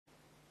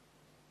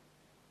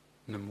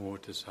Namo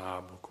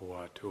tassa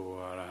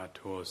bhagavato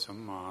arahato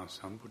samma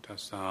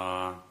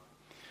sambuddhassa.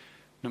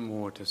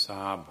 Namo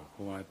tassa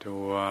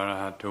bhagavato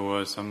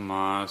arahato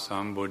samma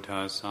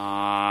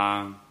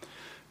sambuddhassa.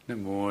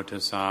 Namo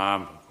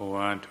tassa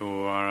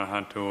bhagavato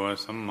arahato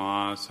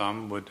samma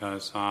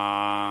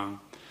sambuddhassa.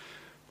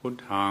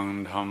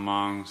 Buddhaṃ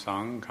dhammāṃ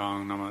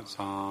saṅghāṃ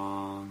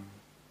namassāmi.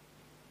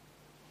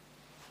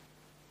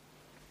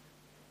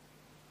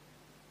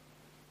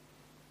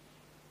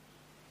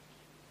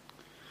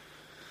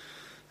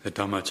 The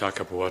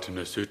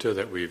Dhammacakkappavattana Sutta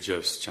that we've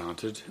just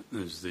chanted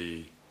is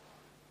the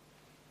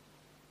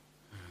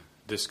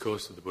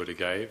discourse that the Buddha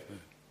gave,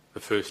 the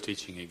first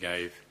teaching he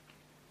gave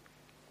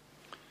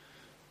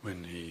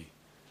when he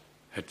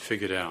had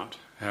figured out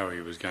how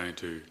he was going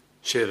to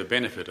share the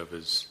benefit of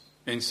his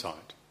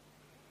insight.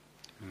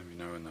 And we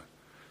know in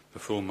the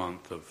full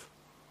month of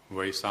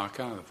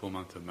Vaisakha, the full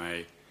month of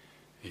May,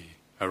 he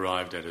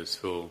arrived at his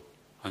full,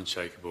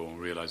 unshakable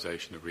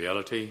realization of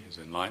reality, his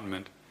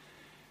enlightenment,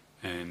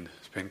 and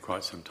spent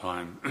quite some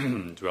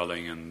time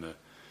dwelling in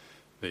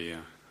the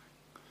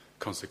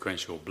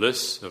consequential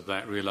bliss of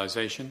that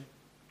realization.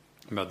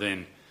 But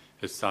then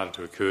it started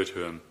to occur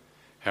to him,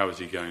 how was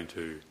he going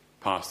to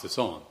pass this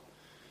on?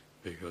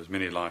 Because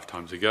many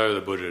lifetimes ago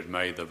the Buddha had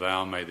made the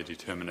vow, made the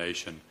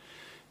determination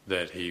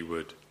that he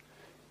would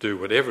do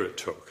whatever it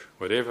took,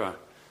 whatever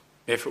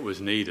effort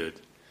was needed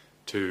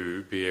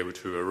to be able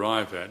to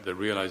arrive at the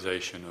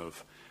realization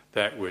of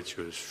that which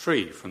was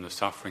free from the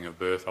suffering of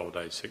birth, old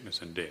age,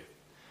 sickness and death.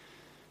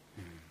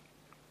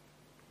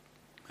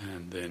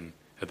 And then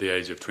at the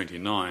age of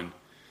 29,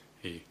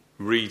 he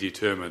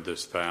redetermined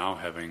this vow,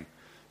 having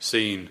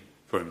seen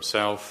for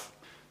himself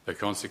the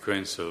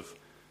consequence of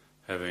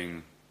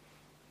having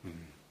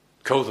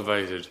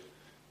cultivated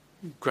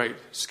great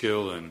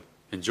skill in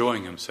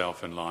enjoying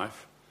himself in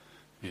life.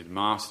 He had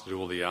mastered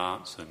all the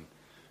arts and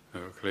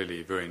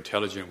clearly very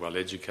intelligent, well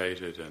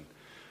educated, and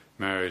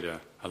married a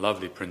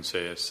lovely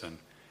princess, and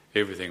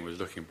everything was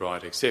looking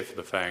bright except for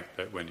the fact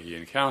that when he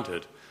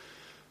encountered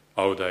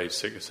old age,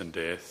 sickness and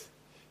death,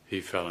 he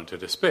fell into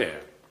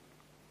despair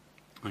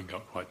and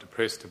got quite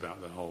depressed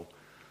about the whole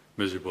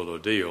miserable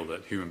ordeal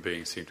that human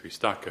beings seem to be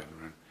stuck in,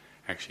 and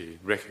actually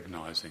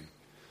recognising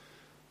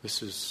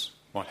this is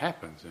what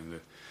happens. And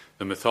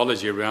the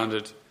mythology around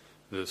it,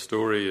 the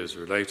story is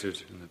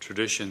related, and the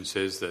tradition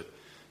says that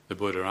the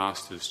Buddha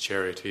asked his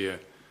charioteer,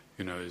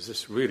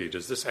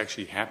 does this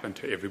actually happen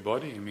to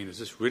everybody? I mean, is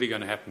this really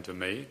going to happen to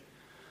me?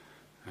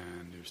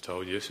 And he was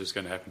told, yes, it's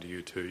going to happen to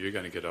you too. You're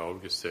going to get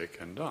old, get sick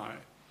and die.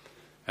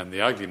 And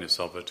the ugliness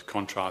of it,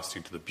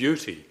 contrasting to the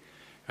beauty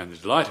and the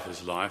delight of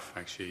his life,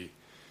 actually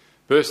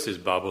burst his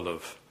bubble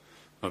of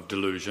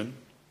delusion.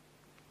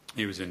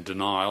 He was in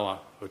denial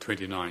for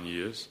 29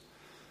 years.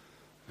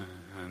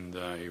 And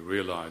he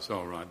realised,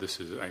 this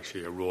is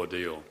actually a raw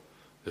deal,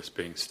 this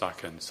being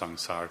stuck in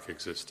samsaric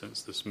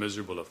existence, this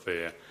miserable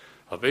affair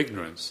of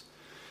ignorance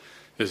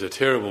is a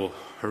terrible,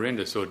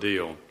 horrendous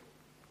ordeal.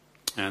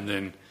 And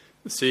then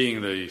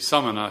seeing the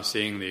samana,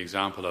 seeing the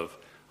example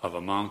of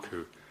a monk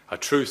a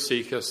truth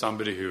seeker,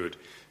 somebody who had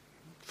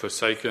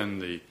forsaken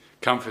the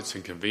comforts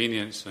and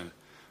convenience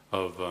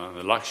of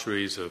the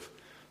luxuries of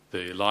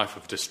the life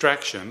of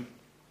distraction,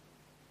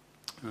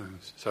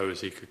 so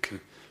as he could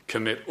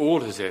commit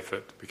all his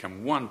effort to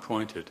become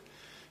one-pointed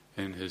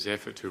in his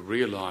effort to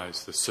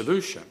realise the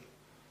solution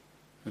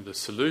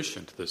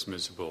to this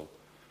miserable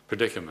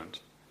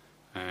predicament.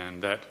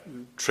 And that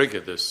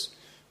triggered this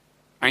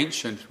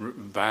ancient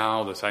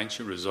vow, this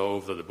ancient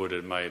resolve that the Buddha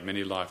had made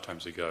many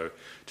lifetimes ago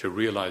to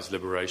realise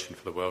liberation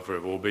for the welfare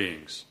of all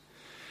beings.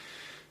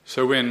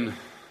 So when,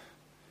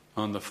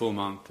 on the full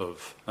month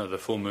of the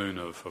full moon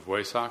of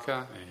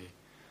Vaisakha,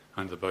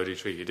 under the Bodhi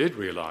tree, he did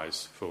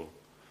realise full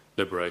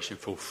liberation,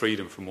 full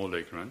freedom from all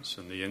ignorance,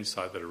 and the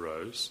insight that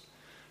arose.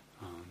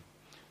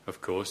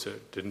 Of course,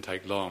 it didn't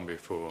take long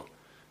before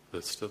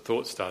the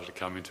thoughts started to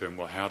come into him,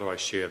 well, how do I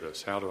share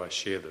this? How do I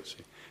share this?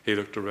 He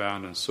looked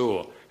around and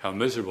saw how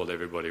miserable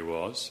everybody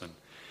was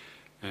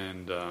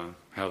and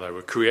how they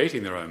were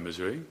creating their own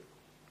misery.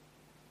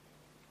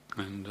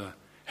 And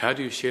how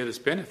do you share this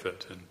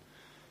benefit? And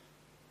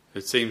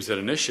it seems that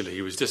initially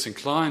he was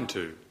disinclined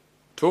to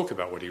talk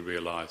about what he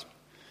realised,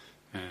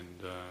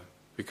 and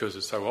because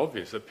it's so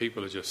obvious that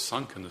people are just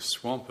sunk in the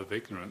swamp of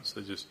ignorance,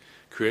 they're just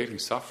creating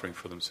suffering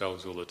for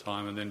themselves all the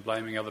time and then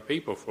blaming other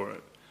people for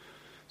it.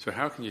 So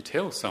how can you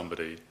tell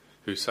somebody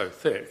who's so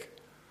thick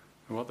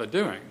what they're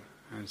doing?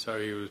 And so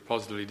he was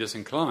positively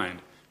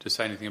disinclined to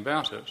say anything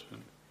about it.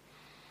 And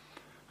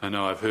I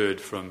know I've heard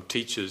from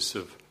teachers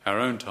of our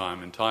own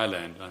time in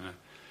Thailand,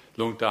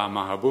 Luang Da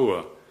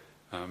Mahabua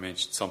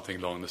mentioned something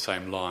along the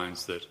same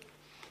lines, that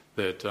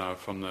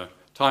from the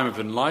time of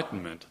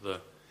enlightenment,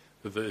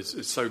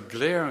 it's so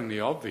glaringly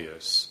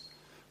obvious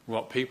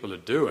what people are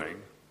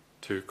doing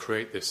to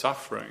create their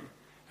suffering,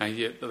 and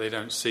yet they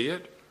don't see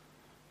it.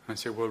 And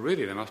say, well,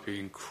 really, they must be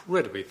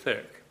incredibly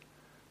thick.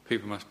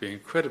 People must be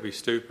incredibly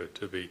stupid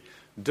to be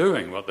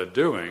doing what they're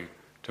doing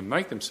to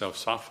make themselves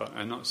suffer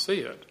and not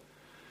see it.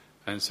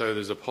 And so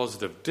there's a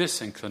positive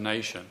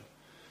disinclination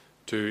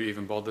to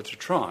even bother to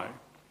try.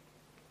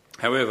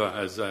 However,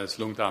 as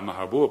Lungtar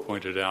Mahabua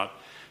pointed out,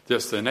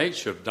 just the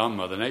nature of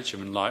Dhamma, the nature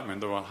of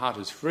enlightenment, the heart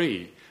is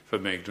free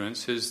from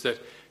ignorance, is that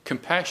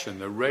compassion,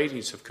 the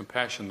radiance of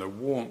compassion, the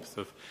warmth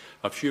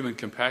of human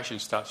compassion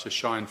starts to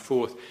shine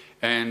forth,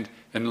 and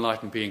an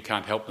enlightened being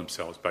can't help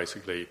themselves,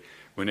 basically.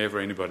 Whenever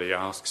anybody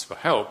asks for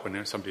help,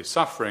 whenever somebody is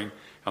suffering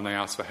and they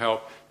ask for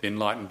help, the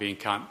enlightened being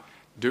can't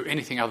do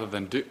anything other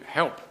than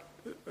help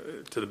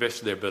to the best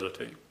of their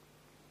ability.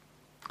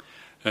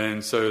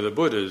 And so the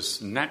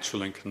Buddha's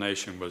natural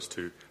inclination was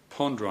to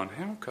ponder on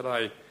how could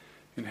I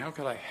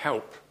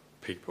help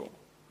people,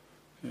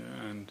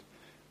 and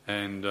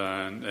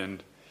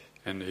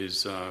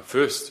his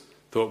first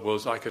thought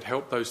was, I could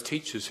help those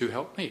teachers who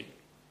helped me,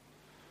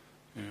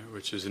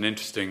 which is an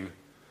interesting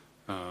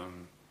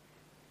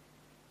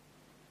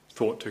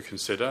thought to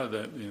consider.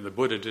 That the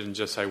Buddha didn't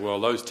just say, well,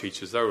 those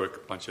teachers, they were a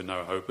bunch of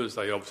no-hopers.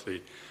 They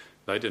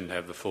didn't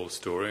have the full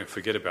story, and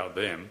forget about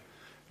them.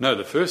 No,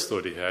 the first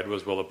thought he had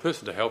was, well, the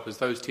person to help is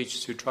those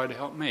teachers who try to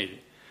help me.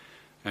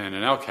 And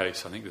in our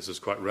case, I think this is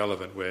quite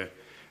relevant, where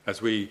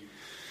as we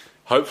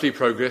hopefully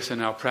progress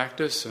in our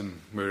practice and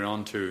we're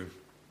on to,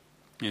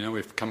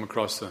 we've come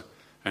across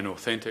an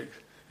authentic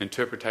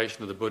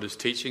interpretation of the Buddha's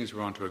teachings,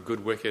 we're onto a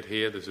good wicket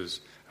here. This is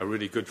a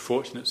really good,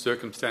 fortunate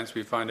circumstance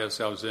we find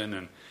ourselves in,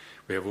 and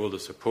we have all the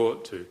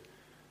support to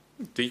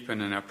deepen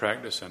in our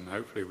practice, and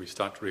hopefully we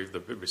start to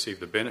receive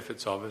the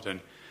benefits of it. And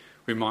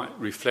we might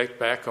reflect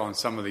back on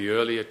some of the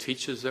earlier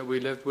teachers that we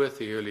lived with,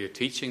 the earlier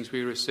teachings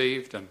we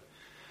received, and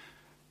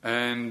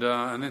then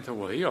thought,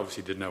 well, he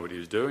obviously didn't know what he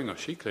was doing, or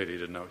she clearly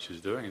didn't know what she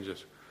was doing, and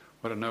just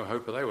what a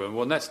no-hoper they were.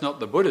 Well, that's not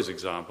the Buddha's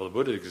example. The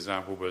Buddha's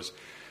example was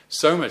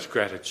so much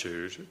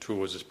gratitude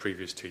towards his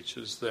previous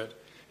teachers that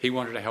he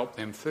wanted to help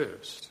them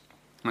first.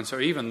 And so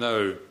even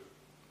though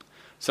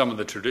some of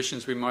the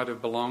traditions we might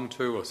have belonged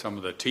to, or some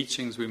of the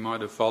teachings we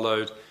might have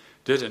followed,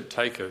 didn't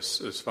take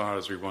us as far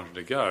as we wanted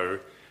to go,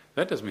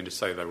 that doesn't mean to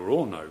say they were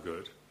all no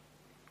good.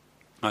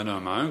 I know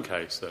in my own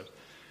case that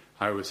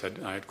I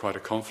had quite a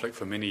conflict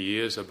for many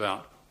years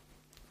about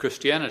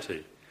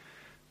Christianity,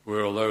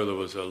 where although there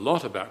was a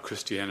lot about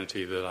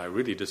Christianity that I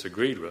really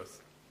disagreed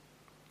with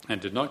and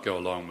did not go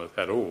along with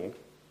at all,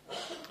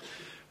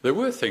 there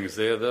were things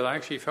there that I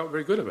actually felt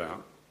very good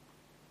about.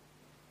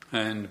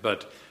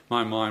 But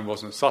my mind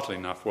wasn't subtle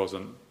enough,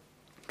 wasn't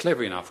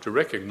clever enough to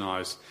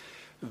recognise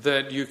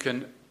that you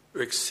can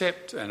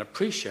accept and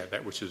appreciate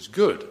that which is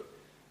good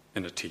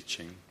in a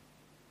teaching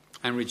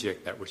and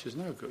reject that which is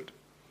no good.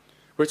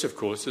 Which, of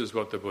course, is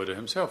what the Buddha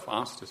himself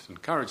asked us,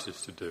 encouraged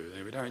us to do.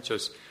 We don't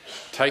just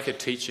take a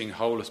teaching,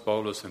 holus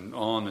bolus, and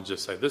on and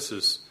just say,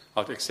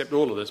 I'll accept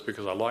all of this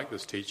because I like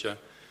this teacher.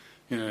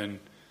 In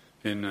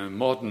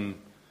modern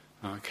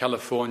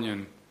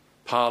Californian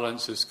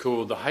parlance, it's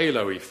called the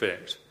halo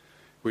effect,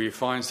 where you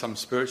find some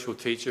spiritual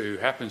teacher who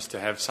happens to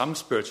have some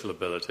spiritual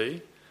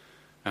ability,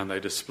 and they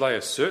display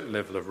a certain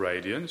level of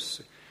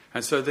radiance,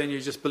 and so then you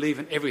just believe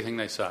in everything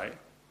they say.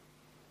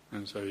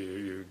 And so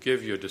you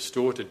give your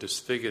distorted,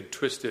 disfigured,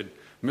 twisted,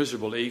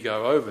 miserable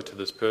ego over to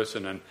this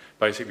person, and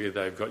basically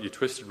they've got you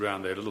twisted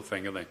around their little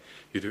finger.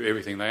 You do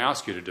everything they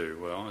ask you to do.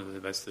 Well,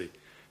 that's the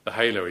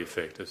halo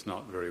effect. It's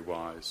not very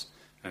wise,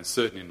 and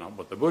certainly not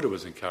what the Buddha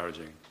was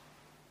encouraging.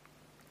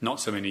 Not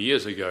so many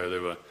years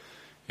ago,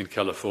 in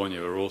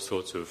California, were all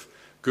sorts of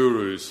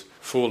gurus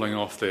falling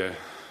off their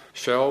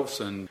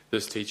shelves, and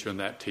this teacher and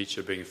that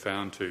teacher being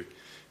found to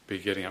be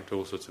getting up to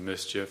all sorts of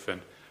mischief,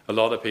 and a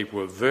lot of people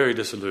were very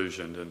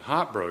disillusioned and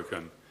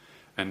heartbroken,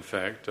 in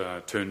fact,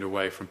 turned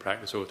away from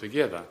practice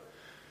altogether.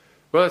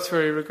 Well, it's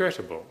very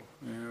regrettable.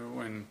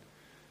 When,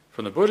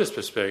 from the Buddhist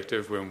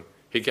perspective, when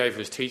he gave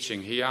his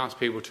teaching, he asked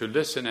people to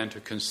listen and to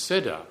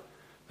consider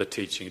the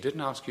teaching. He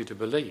didn't ask you to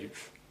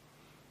believe.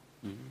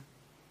 He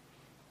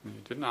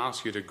didn't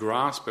ask you to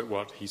grasp at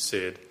what he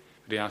said,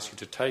 but he asked you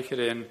to take it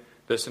in,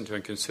 listen to it,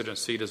 and consider and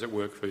see, does it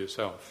work for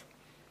yourself?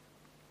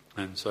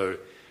 And so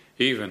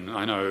even,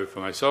 I know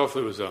for myself,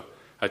 there was a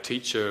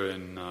teacher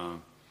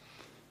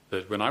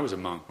that when I was a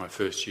monk, my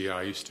first year,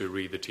 I used to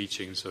read the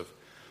teachings of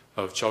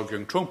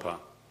Chogyam Trungpa,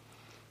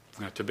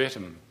 a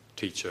Tibetan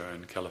teacher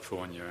in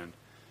California, and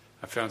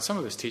I found some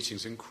of his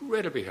teachings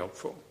incredibly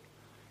helpful.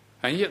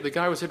 And yet the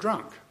guy was a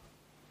drunk.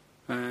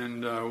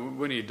 And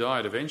when he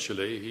died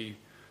eventually, he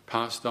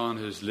passed on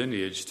his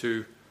lineage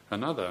to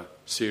another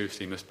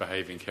seriously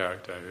misbehaving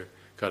character who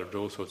got up to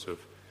all sorts of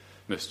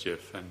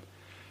mischief.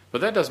 But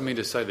that doesn't mean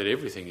to say that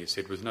everything he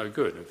said was no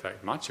good. In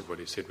fact, much of what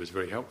he said was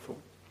very helpful.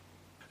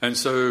 And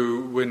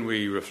so when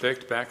we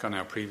reflect back on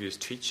our previous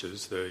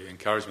teachers, the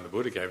encouragement the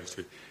Buddha gave us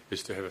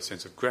is to have a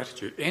sense of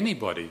gratitude.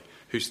 Anybody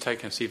who's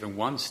taken us even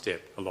one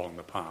step along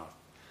the path,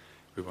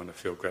 we want to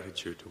feel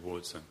gratitude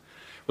towards them.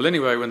 Well,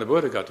 anyway, when the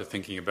Buddha got to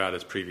thinking about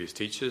his previous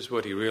teachers,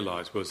 what he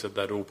realised was that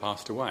they'd all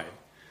passed away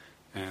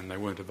and they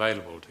weren't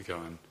available to go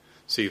and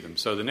see them.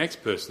 So the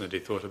next person that he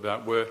thought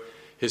about were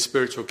his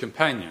spiritual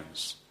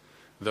companions,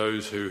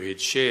 those who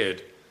he'd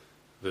shared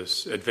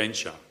this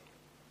adventure,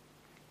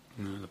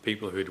 the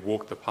people who he'd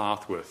walked the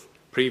path with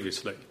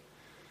previously.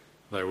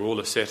 They were all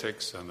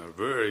ascetics and they were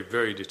very,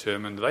 very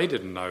determined. They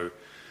didn't know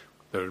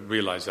the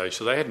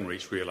realization. They hadn't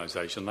reached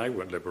realization. They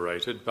weren't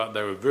liberated, but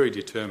they were very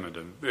determined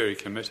and very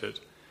committed.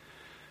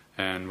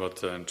 And what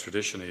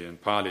traditionally in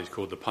Pali is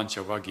called the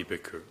Panchavaggi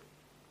Bhikkhu,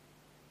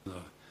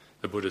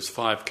 the Buddha's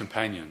 5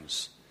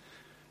 companions.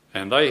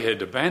 And they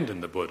had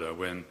abandoned the Buddha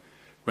when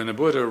the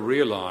Buddha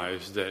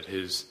realized that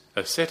his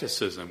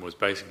asceticism was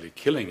basically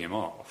killing him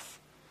off.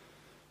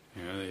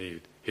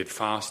 He'd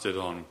fasted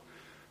on,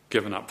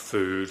 given up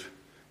food,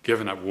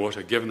 given up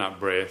water, given up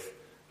breath,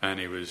 and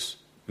he was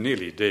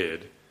nearly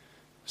dead.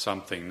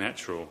 Some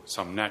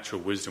natural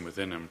wisdom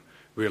within him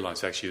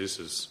realized actually this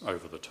is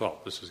over the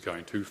top, this is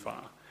going too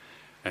far.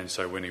 And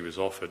so when he was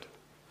offered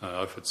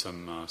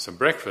some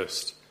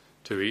breakfast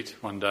to eat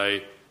one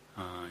day,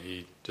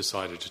 he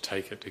decided to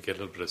take it to get a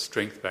little bit of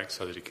strength back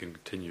so that he can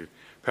continue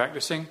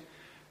practicing.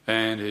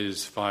 And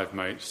his 5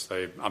 mates,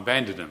 they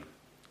abandoned him,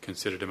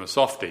 considered him a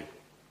softie,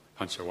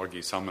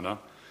 Panchavaggi Samana.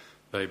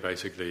 They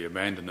basically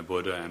abandoned the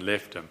Buddha and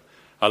left him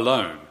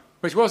alone,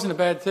 which wasn't a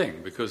bad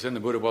thing because then the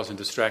Buddha wasn't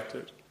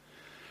distracted.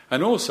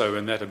 And also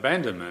in that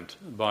abandonment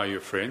by your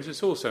friends,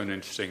 it's also an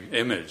interesting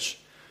image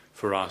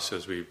for us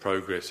as we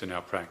progress in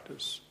our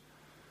practice.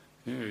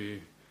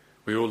 We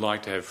all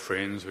like to have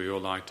friends, we all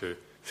like to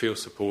feel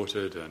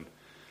supported, and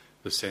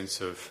the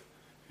sense of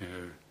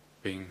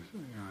being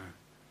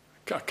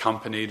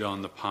accompanied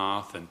on the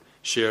path and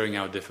sharing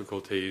our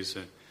difficulties.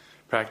 And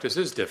practice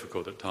is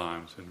difficult at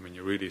times, and when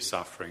you're really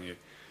suffering,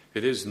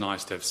 it is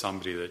nice to have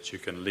somebody that you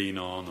can lean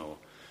on or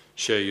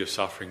share your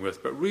suffering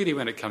with. But really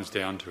when it comes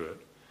down to it,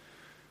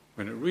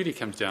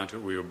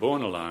 we were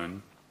born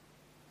alone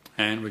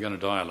and we're going to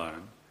die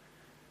alone.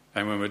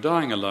 And when we're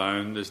dying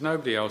alone, there's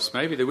nobody else.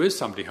 Maybe there is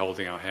somebody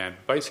holding our hand.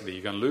 Basically,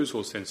 you're going to lose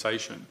all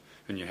sensation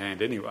in your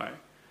hand anyway.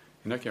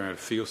 You're not going to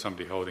feel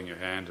somebody holding your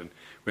hand. And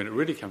when it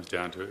really comes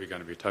down to it, you're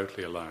going to be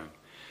totally alone.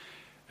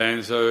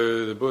 And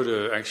so the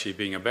Buddha actually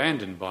being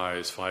abandoned by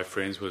his 5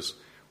 friends was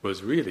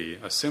really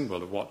a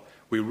symbol of what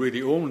we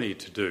really all need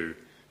to do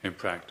in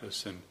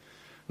practice. And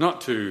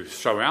not to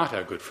throw out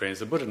our good friends.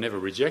 The Buddha never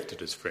rejected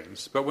his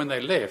friends. But when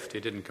they left, he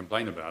didn't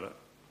complain about it.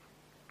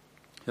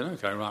 He said,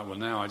 okay, right, well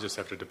now I just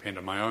have to depend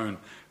on my own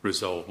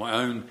resolve, my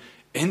own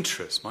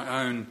interest,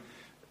 my own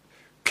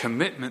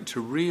commitment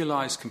to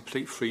realize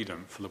complete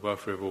freedom for the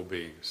welfare of all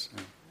beings.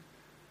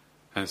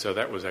 And so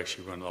that was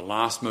actually one of the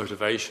last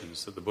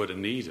motivations that the Buddha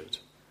needed,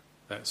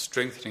 that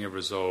strengthening of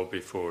resolve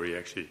before he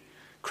actually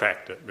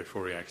cracked it,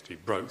 before he actually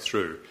broke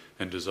through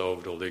and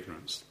dissolved all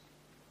ignorance.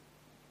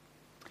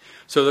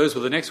 So those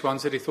were the next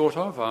ones that he thought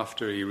of.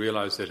 After he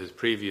realized that his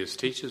previous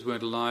teachers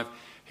weren't alive,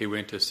 he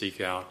went to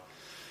seek out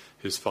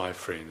his 5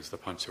 friends, the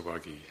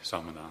Panchavaggi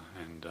Samana,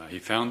 and he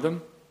found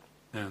them,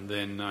 and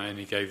then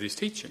he gave these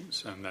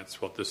teachings, and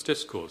that's what this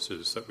discourse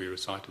is that we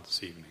recited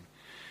this evening,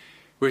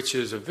 which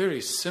is a very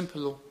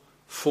simple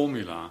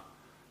formula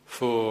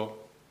for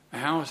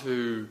how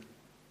to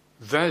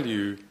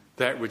value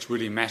that which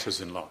really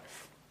matters in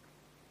life.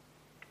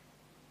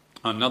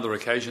 On another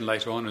occasion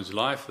later on in his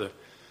life, the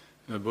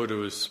Buddha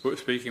was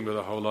speaking with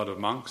a whole lot of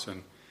monks,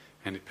 and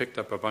he picked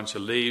up a bunch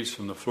of leaves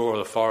from the floor of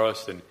the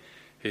forest, and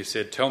he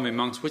said, tell me,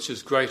 monks, which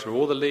is greater,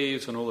 all the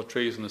leaves and all the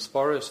trees in this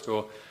forest,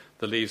 or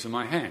the leaves in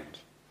my hand?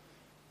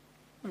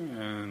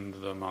 And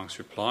the monks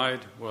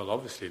replied, well,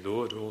 obviously,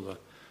 Lord, all the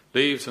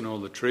leaves and all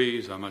the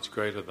trees are much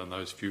greater than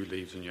those few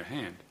leaves in your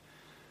hand.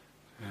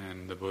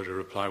 And the Buddha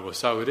replied, well,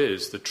 so it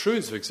is. The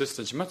truths of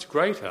existence are much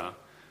greater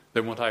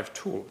than what I've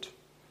taught.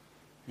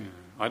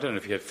 I don't know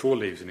if he had 4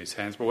 leaves in his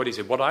hands, but what he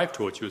said, what I've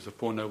taught you is the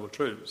 4 Noble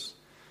Truths.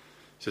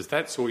 He says,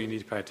 that's all you need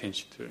to pay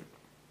attention to.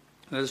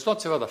 And there's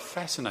lots of other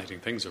fascinating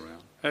things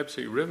around,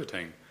 absolutely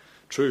riveting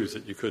truths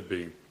that you could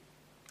be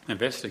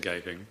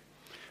investigating,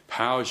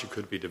 powers you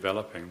could be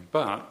developing,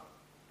 but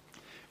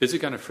is it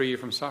going to free you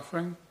from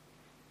suffering?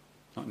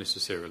 Not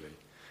necessarily.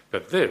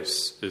 But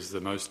this is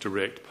the most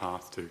direct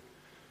path to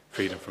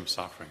freedom from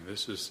suffering.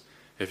 This is,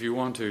 if you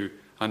want to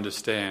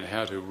understand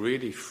how to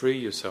really free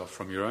yourself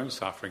from your own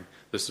suffering,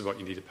 this is what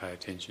you need to pay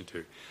attention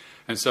to.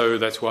 And so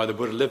that's why the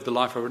Buddha lived the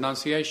life of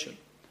renunciation.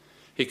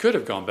 He could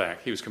have gone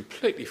back. He was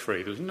completely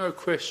free. There was no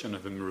question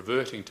of him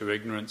reverting to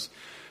ignorance,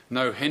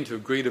 no hint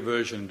of greed,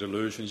 aversion and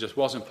delusion. It just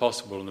wasn't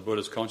possible in the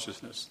Buddha's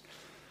consciousness.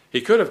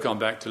 He could have gone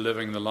back to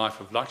living the life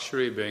of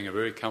luxury, being a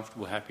very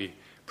comfortable, happy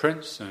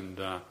prince and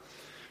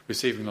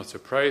receiving lots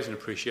of praise and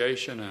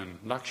appreciation and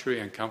luxury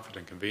and comfort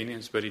and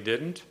convenience, but he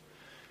didn't,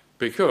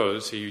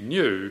 because he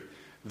knew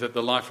that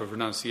the life of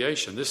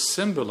renunciation, this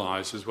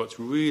symbolizes what's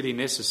really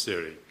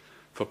necessary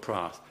for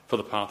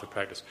the path of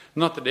practice.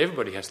 Not that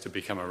everybody has to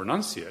become a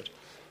renunciate,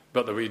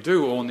 but that we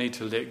do all need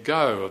to let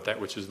go of that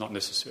which is not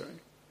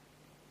necessary.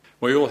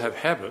 We all have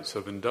habits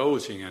of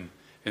indulging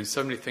in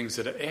so many things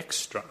that are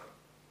extra,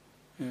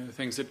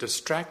 things that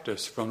distract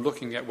us from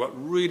looking at what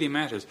really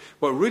matters.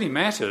 What really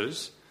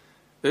matters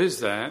is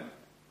that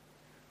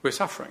we're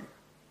suffering.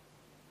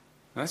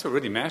 And that's what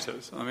really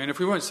matters. I mean, if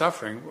we weren't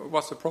suffering,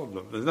 what's the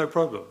problem? There's no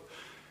problem.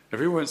 If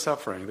we weren't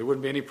suffering, there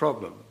wouldn't be any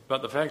problem.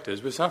 But the fact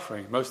is, we're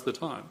suffering most of the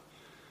time.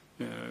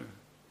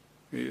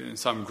 in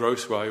some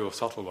gross way or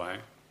subtle way.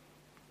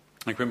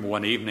 I remember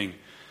one evening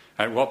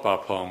at Wat Pah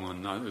Pong,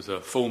 and it was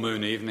a full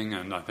moon evening,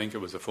 and I think it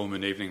was a full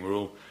moon evening. We're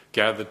all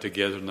gathered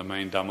together in the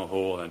main Dhamma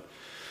hall, and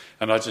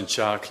Ajahn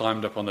Chah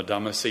climbed up on the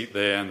Dhamma seat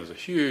there, and there's a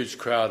huge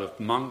crowd of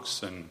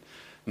monks and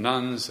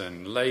nuns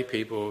and lay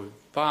people,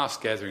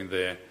 vast gathering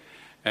there.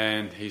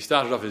 And he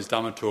started off his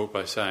Dhamma talk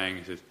by saying,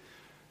 he said,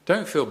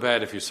 "Don't feel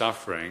bad if you're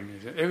suffering."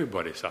 He said,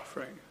 "Everybody's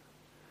suffering."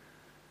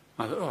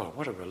 I thought, oh,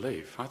 what a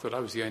relief. I thought I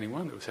was the only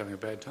one that was having a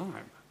bad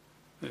time.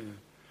 And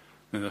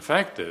the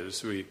fact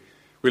is, we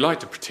like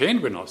to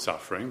pretend we're not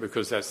suffering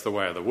because that's the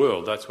way of the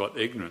world. That's what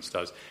ignorance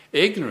does.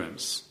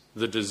 Ignorance,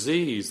 the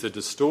disease, the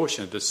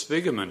distortion,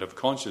 disfigurement of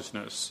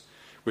consciousness,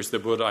 which the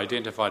Buddha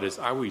identified as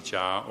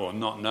avijja, or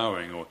not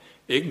knowing, or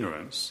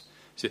ignorance.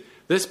 See,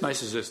 this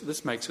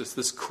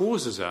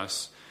causes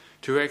us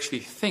to actually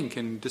think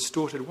in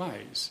distorted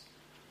ways.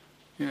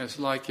 It's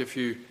like if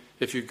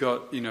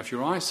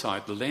your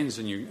eyesight, the lens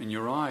in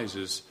your eyes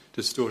is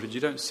distorted, you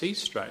don't see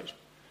straight.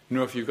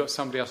 If you've got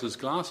somebody else's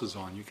glasses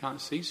on, you can't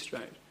see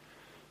straight.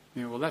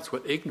 Well, that's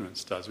what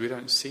ignorance does. We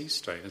don't see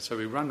straight, and so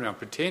we run around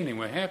pretending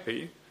we're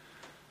happy,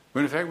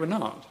 when in fact we're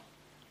not.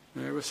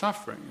 We're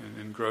suffering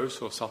in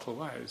gross or subtle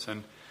ways.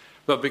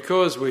 But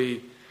because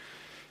we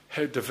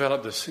have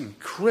developed this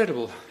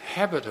incredible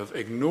habit of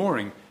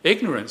ignoring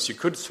ignorance, you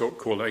could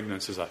call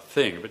ignorance as a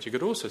thing, but you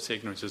could also see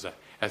ignorance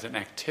as an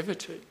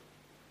activity.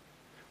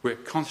 We're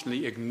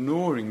constantly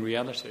ignoring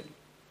reality.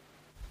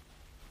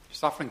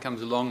 Suffering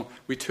comes along,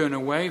 we turn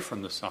away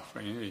from the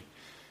suffering.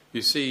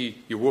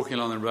 You're walking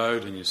along the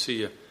road and you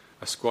see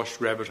a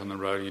squashed rabbit on the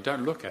road, and you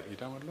don't look at it. You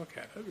don't want to look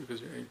at it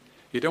because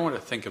you don't want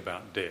to think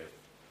about death.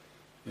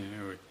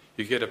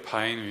 You get a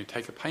pain and you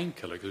take a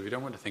painkiller because we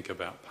don't want to think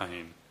about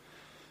pain.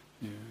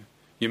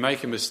 You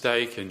make a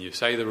mistake and you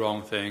say the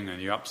wrong thing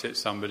and you upset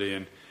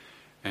somebody,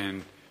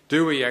 and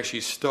do we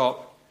actually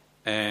stop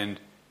and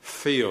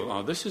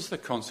feel, this is the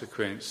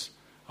consequence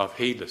of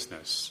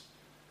heedlessness.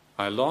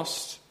 I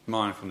lost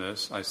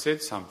mindfulness, I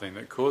said something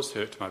that caused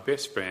hurt to my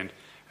best friend,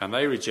 and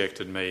they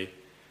rejected me,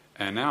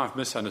 and now I've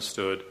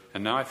misunderstood,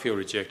 and now I feel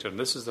rejected, and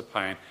this is the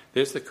pain,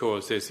 there's the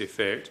cause, there's the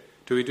effect.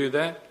 Do we do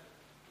that?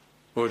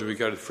 Or do we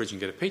go to the fridge and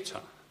get a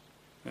pizza?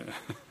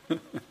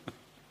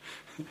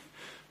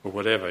 Or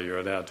whatever you're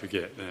allowed to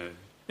get.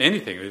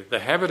 Anything. The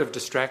habit of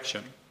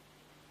distraction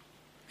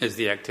is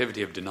the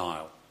activity of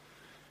denial,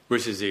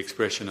 which is the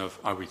expression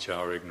of avijja,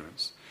 or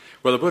ignorance.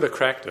 Well, the Buddha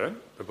cracked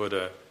it. The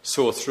Buddha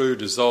saw through,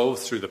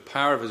 dissolved through the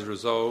power of his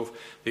resolve,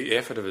 the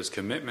effort of his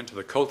commitment to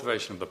the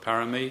cultivation of the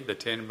parami, the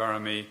 10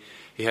 parami.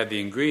 He had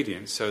the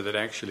ingredients so that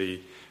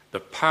actually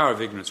the power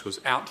of ignorance was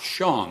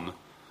outshone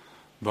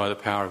by the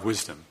power of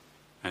wisdom,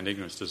 and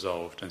ignorance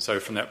dissolved. And so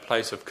from that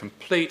place of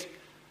complete,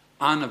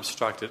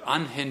 unobstructed,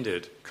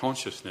 unhindered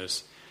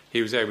consciousness,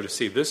 he was able to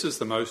see this is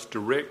the most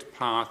direct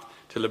path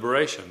to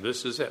liberation.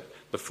 This is it,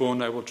 the Four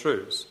Noble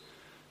Truths.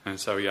 And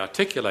so he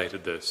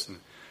articulated this. And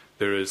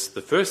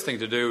the first thing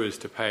to do is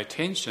to pay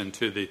attention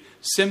to the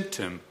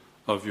symptom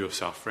of your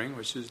suffering,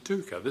 which is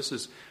dukkha. This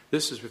is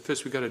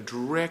first we've got to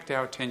direct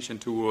our attention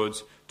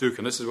towards dukkha.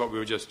 And this is what we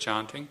were just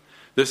chanting.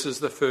 This is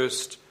the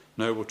first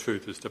noble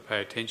truth, is to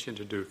pay attention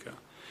to dukkha.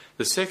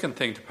 The second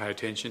thing to pay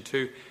attention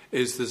to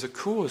is there's a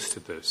cause to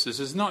this. This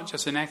is not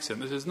just an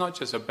accident. This is not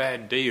just a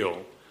bad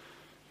deal.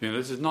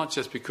 This is not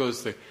just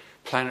because the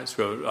planets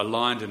were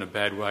aligned in a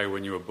bad way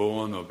when you were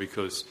born, or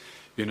because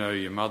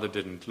your mother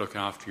didn't look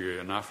after you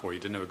enough, or you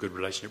didn't have a good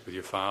relationship with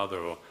your father,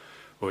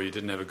 or you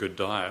didn't have a good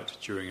diet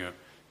during your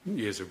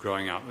years of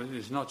growing up.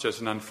 It's not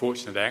just an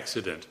unfortunate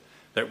accident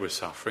that we're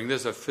suffering.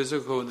 There's a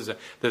physical,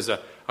 there's a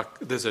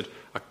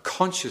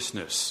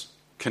consciousness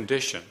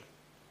condition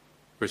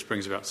which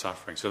brings about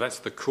suffering. So that's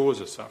the cause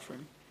of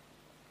suffering.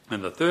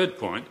 And the third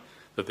point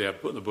that the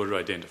Buddha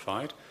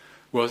identified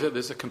was that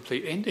there's a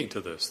complete ending to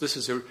this.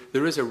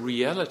 There is a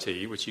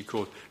reality which he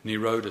called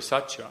Nirodha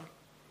Satya.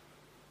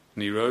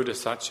 Nirodha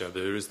Satya.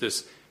 There is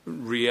this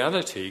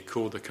reality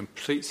called the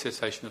complete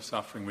cessation of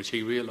suffering, which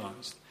he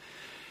realized.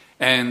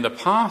 And the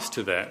path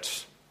to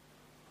that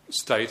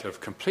state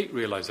of complete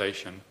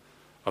realization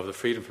of the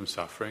freedom from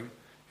suffering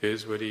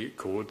is what he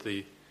called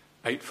the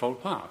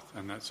Eightfold Path.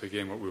 And that's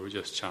again what we were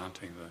just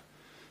chanting,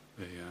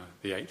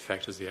 the 8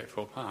 factors, the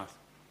Eightfold Path.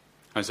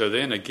 And so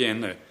then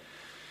again,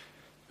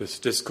 this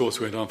discourse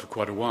went on for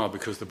quite a while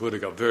because the Buddha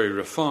got very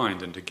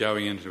refined into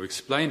going into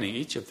explaining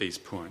each of these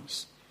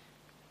points.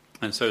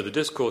 And so the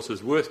discourse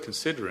is worth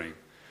considering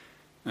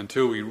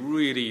until we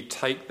really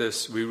take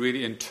this, we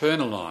really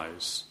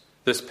internalize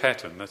this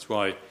pattern. That's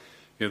why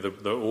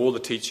all the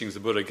teachings the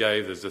Buddha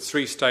gave, there's the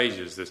 3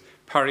 stages. There's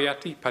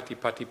pariyatti,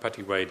 patipatti,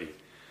 pativedhi.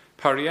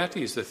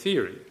 Pariyatti is the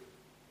theory.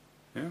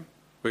 Yeah?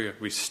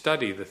 We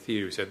study the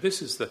theory. We say,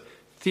 this is the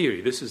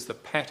theory, this is the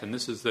pattern,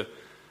 this is the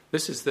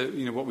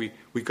what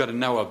we've got to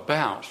know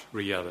about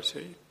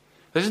reality.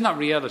 This is not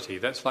reality.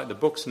 That's like the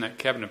books in that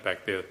cabinet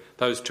back there,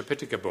 those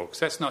Tripitaka books.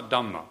 That's not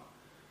Dhamma.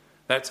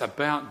 That's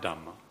about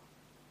Dhamma.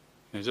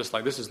 Just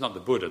like this is not the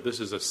Buddha, this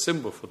is a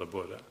symbol for the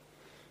Buddha.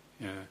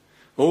 Yeah.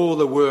 All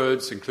the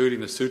words, including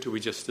the sutta we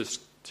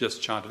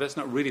just chanted, that's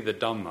not really the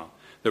Dhamma.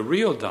 The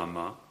real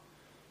Dhamma,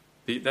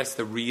 that's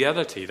the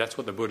reality, that's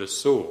what the Buddha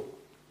saw.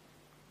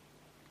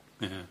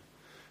 Yeah.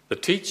 The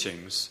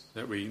teachings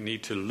that we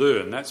need to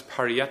learn, that's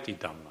pariyatti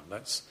Dhamma,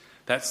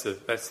 that's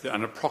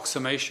an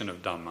approximation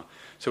of Dhamma.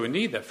 So we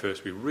need that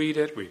first. We read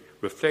it, we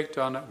reflect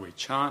on it, we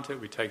chant it,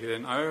 we take it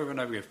in over and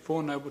over again.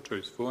 Four Noble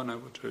Truths.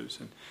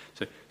 And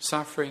so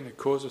suffering, the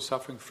cause of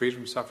suffering, freedom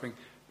from suffering,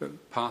 the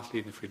path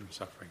leading to freedom from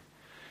suffering.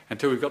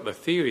 Until we've got the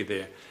theory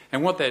there.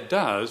 And what that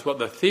does, what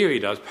the theory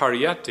does,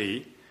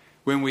 pariyatti,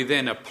 when we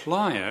then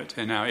apply it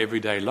in our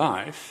everyday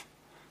life,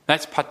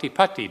 that's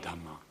patipatti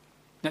Dhamma.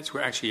 That's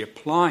we're actually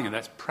applying it,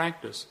 that's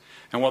practice.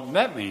 And what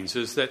that means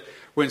is that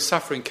when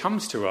suffering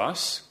comes to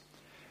us,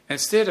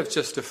 instead of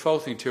just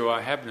defaulting to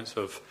our habits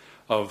of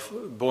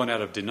born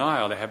out of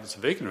denial, the habits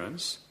of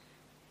ignorance,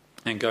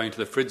 and going to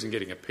the fridge and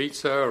getting a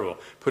pizza or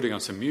putting on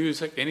some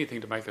music,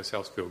 anything to make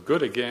ourselves feel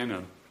good again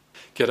and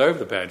get over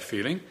the bad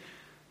feeling,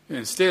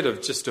 instead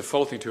of just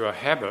defaulting to our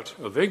habit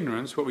of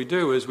ignorance, what we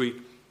do is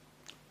we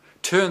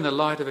turn the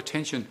light of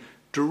attention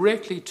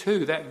directly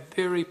to that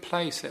very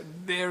place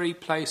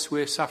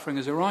where suffering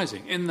is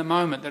arising, in the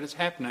moment that it's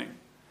happening.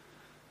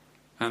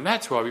 And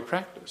that's why we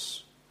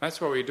practice. That's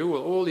why we do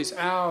all these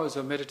hours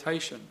of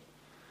meditation.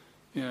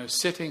 You know,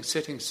 sitting,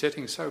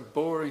 so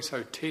boring,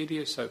 so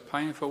tedious, so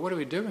painful. What are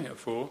we doing it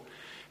for?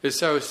 It's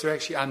so as to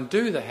actually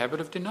undo the habit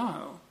of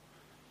denial.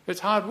 It's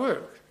hard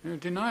work. You know,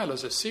 denial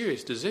is a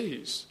serious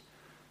disease.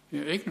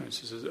 You know,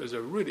 ignorance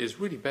is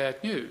really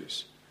bad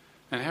news.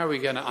 And how are we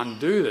going to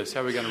undo this?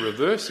 How are we going to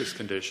reverse this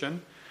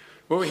condition?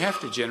 Well, we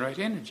have to generate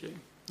energy.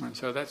 And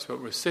so that's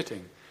what we're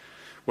sitting.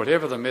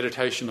 Whatever the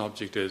meditation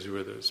object is,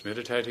 whether it's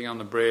meditating on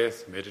the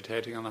breath,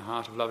 meditating on the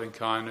heart of loving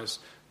kindness,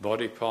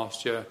 body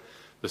posture,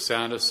 the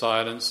sound of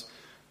silence,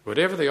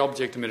 whatever the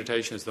object of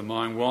meditation is, the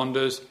mind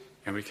wanders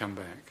and we come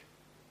back.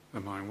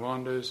 The mind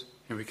wanders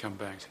and we come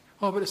back.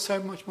 Oh, but it's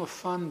so much more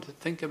fun to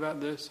think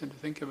about this and to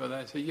think about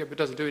that. So, yeah, but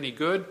does it do any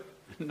good?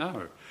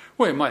 No.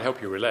 Well, it might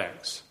help you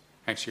relax.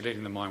 Actually,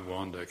 letting the mind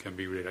wander can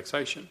be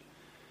relaxation.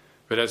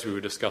 But as we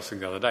were discussing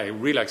the other day,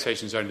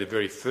 relaxation is only the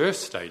very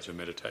first stage of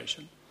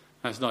meditation.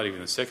 And it's not even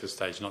the second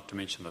stage, not to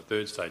mention the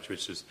third stage,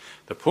 which is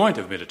the point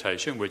of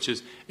meditation, which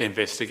is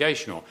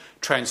investigation, or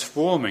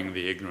transforming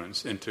the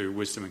ignorance into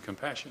wisdom and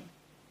compassion.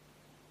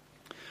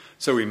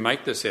 So we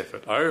make this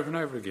effort over and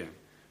over again.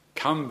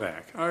 Come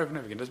back over and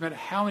over again. It doesn't matter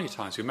how many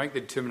times we make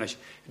the determination.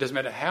 It doesn't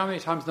matter how many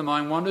times the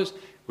mind wanders,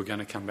 we're going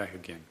to come back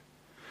again.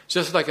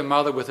 Just like a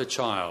mother with a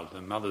child.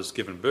 The mother's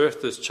given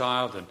birth to this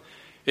child, and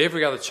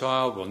every other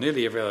child, well,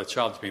 nearly every other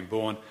child that's been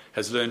born,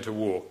 has learned to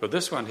walk. But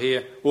this one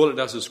here, all it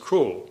does is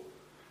crawl.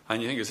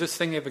 And you think, is this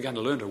thing ever going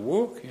to learn to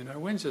walk? You know,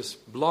 when's this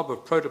blob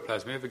of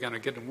protoplasm ever going to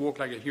get and walk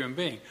like a human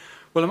being?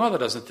 Well, a mother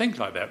doesn't think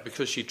like that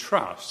because she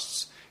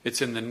trusts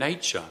it's in the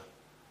nature.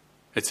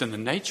 It's in the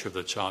nature of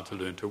the child to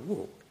learn to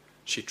walk.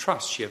 She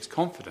trusts, she has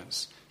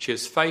confidence. She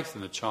has faith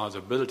in the child's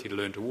ability to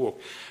learn to walk.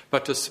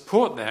 But to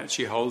support that,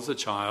 she holds the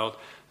child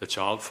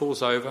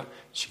falls over,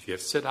 she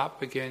gets it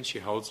up again, she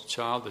holds the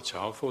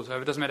child falls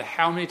over. It doesn't matter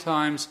how many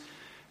times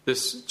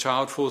this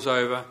child falls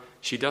over,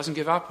 she doesn't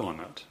give up on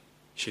it.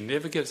 She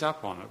never gives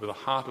up on it. With a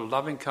heart of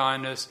loving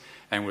kindness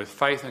and with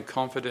faith and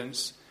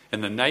confidence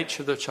in the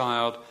nature of the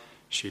child,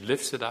 she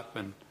lifts it up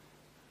and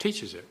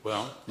teaches it.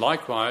 Well,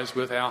 likewise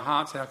with our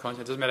hearts and our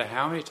conscience, it doesn't matter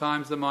how many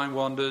times the mind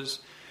wanders,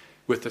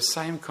 with the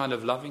same kind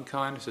of loving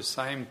kindness, the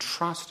same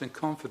trust and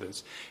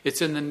confidence.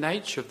 It's in the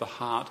nature of the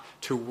heart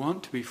to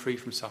want to be free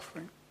from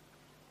suffering.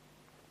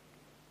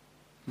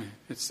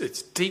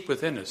 It's deep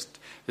within us.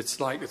 It's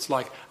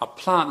like a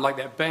plant, like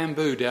that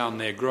bamboo down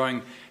there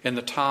growing in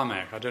the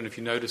tarmac. I don't know if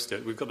you noticed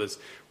it. We've got this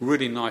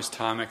really nice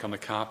tarmac on the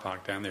car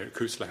park down there at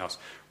Kusala House.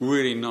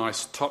 Really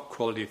nice, top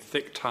quality,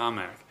 thick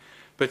tarmac.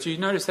 But you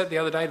noticed that the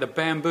other day, the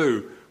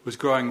bamboo was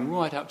growing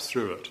right up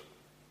through it.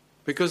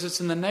 Because it's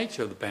in the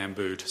nature of the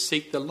bamboo to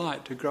seek the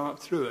light, to grow up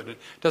through it. It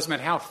doesn't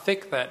matter how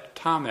thick that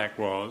tarmac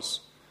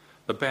was,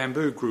 the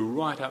bamboo grew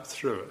right up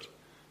through it.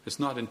 It's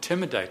not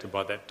intimidated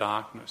by that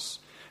darkness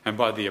and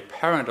by the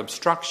apparent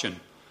obstruction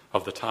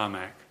of the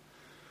tarmac.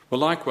 Well,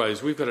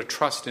 likewise, we've got to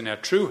trust in our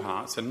true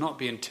hearts and not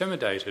be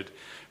intimidated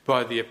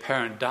by the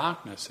apparent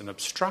darkness and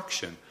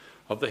obstruction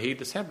of the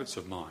heedless habits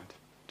of mind.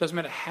 It doesn't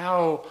matter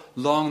how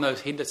long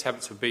those heedless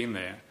habits have been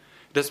there.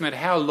 It doesn't matter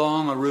how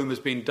long a room has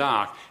been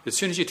dark. As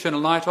soon as you turn a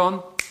light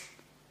on,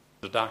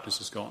 the darkness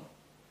is gone.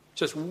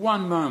 Just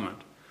one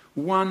moment,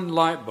 one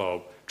light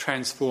bulb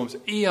transforms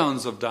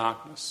eons of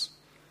darkness.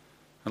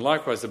 And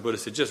likewise, the Buddha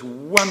said, just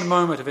one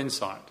moment of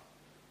insight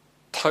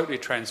totally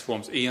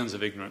transforms eons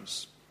of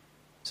ignorance.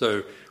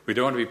 So we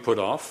don't want to be put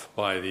off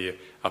by the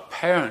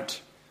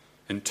apparent,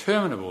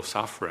 interminable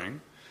suffering.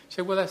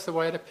 Say, well, that's the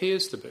way it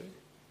appears to be.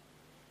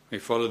 We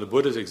follow the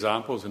Buddha's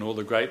examples and all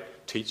the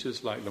great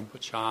teachers like Luang Por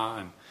Chah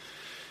and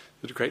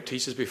the great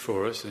teachers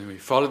before us, and we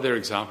follow their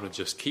example and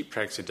just keep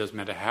practicing. It doesn't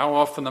matter how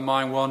often the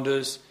mind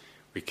wanders,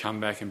 we come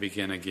back and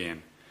begin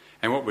again.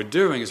 And what we're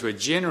doing is we're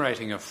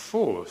generating a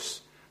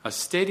force, a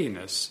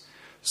steadiness,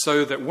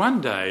 so that one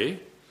day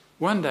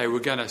we're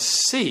going to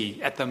see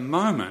at the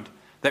moment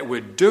that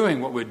we're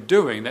doing what we're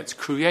doing that's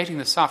creating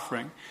the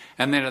suffering.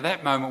 And then at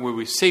that moment where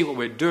we see what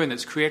we're doing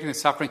that's creating the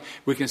suffering,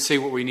 we can see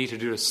what we need to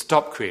do to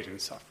stop creating the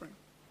suffering.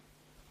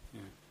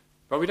 Yeah.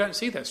 But we don't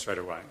see that straight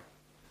away.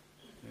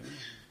 Yeah.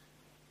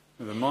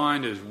 The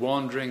mind is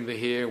wandering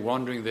here,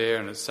 wandering there,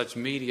 and it's such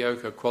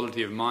mediocre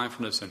quality of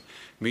mindfulness and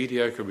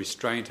mediocre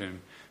restraint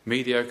and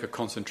mediocre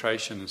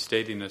concentration and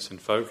steadiness and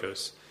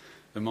focus.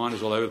 The mind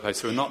is all over the place,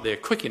 so we're not there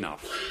quick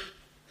enough.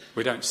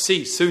 We don't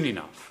see soon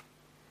enough.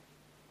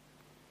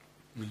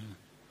 Yeah.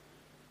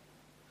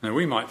 Now,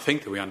 we might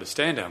think that we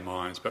understand our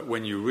minds, but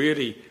when you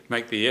really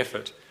make the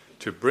effort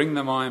to bring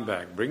the mind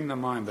back,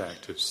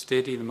 to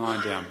steady the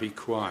mind down, be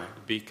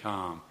quiet, be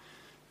calm,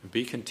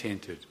 be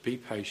contented, be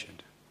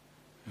patient.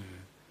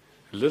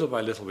 Little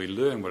by little we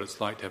learn what it's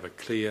like to have a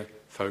clear,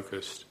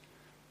 focused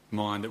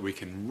mind that we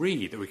can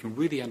read, that we can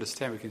really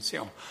understand. We can see,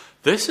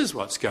 this is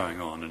what's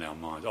going on in our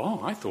minds.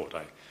 I thought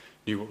I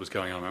knew what was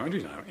going on. I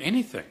didn't know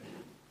anything.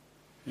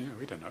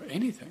 We don't know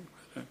anything.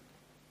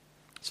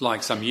 It's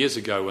like some years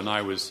ago when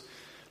I was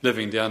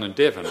living down in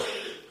Devon,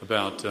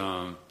 about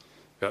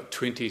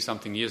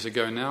 20-something years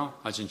ago now.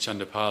 Ajahn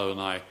Chandapala and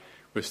I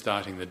were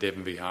starting the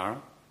Devon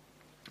Vihara,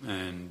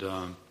 and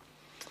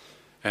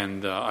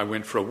I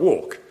went for a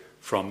walk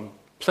from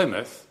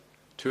Plymouth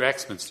to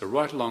Axminster,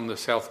 right along the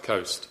south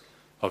coast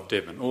of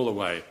Devon, all the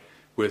way,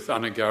 with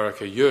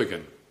Anagarika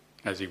Jürgen,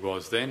 as he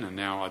was then, and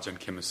now Ajahn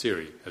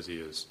Kemasiri, as he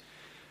is.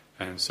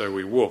 And so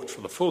we walked for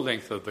the full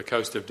length of the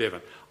coast of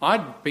Devon.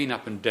 I'd been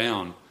up and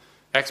down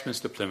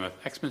Axminster, Plymouth,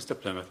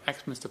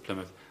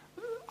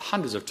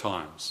 hundreds of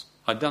times.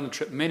 I'd done the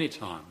trip many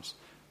times.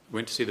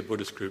 Went to see the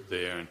Buddhist group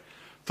there and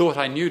thought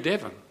I knew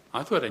Devon.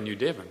 I thought I knew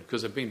Devon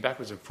because I've been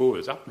backwards and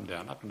forwards, up and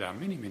down,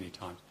 many, many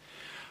times.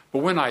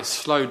 But when I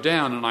slowed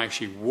down and I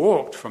actually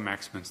walked from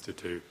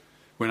Axminster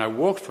when I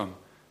walked from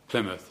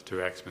Plymouth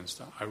to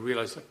Axminster, I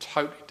realised it's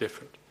totally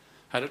different.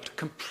 I had a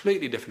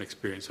completely different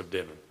experience of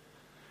Devon.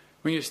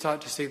 When you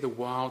start to see the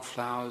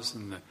wildflowers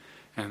and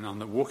on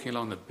the walking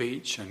along the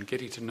beach and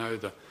getting to know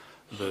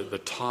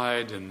the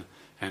tide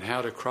and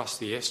how to cross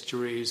the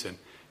estuaries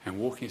and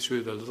walking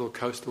through the little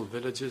coastal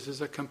villages is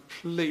a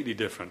completely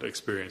different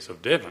experience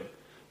of Devon.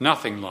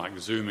 Nothing like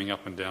zooming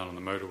up and down on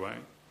the motorway.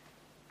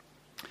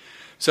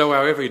 So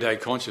our everyday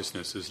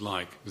consciousness is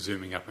like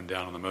zooming up and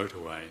down on the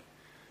motorway.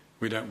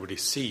 We don't really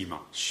see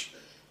much.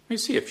 We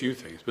see a few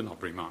things, but not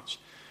very much.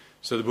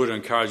 So the Buddha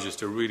encourages us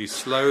to really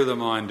slow the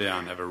mind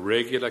down, have a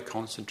regular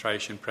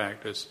concentration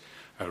practice,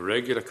 a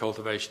regular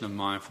cultivation of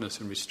mindfulness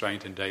and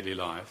restraint in daily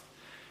life,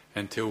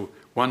 until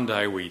one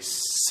day we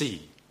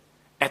see,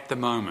 at the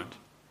moment,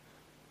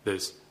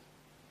 there's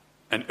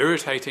an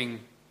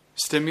irritating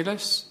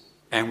stimulus,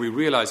 and we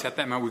realise at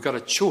that moment we've got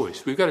a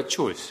choice.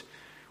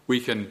 We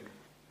can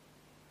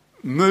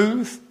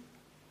move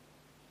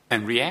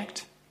and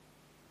react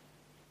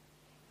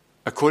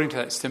according to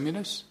that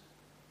stimulus,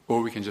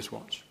 or we can just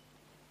watch.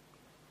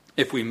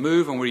 If we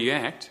move and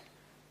react,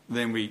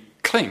 then we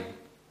cling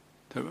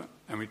to it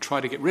and we try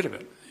to get rid of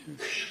it.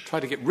 Try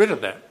to get rid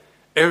of that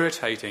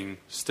irritating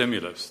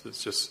stimulus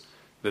that's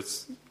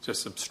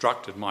just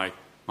obstructed my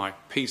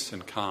peace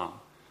and calm.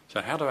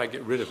 So how do I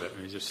get rid of it?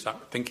 And we just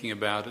start thinking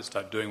about it,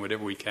 start doing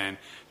whatever we can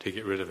to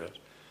get rid of it.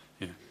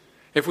 Yeah.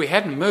 If we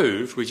hadn't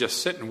moved, we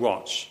just sit and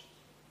watch,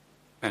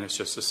 and it's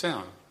just a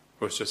sound,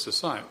 or it's just a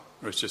sight,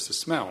 or it's just a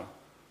smell,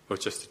 or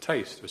it's just a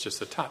taste, or it's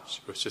just a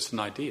touch, or it's just an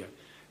idea.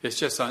 It's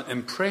just an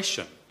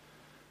impression.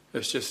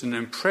 It's just an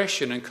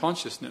impression in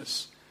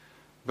consciousness.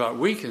 But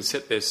we can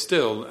sit there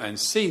still and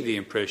see the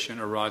impression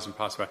arise and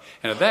pass away.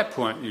 And at that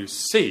point you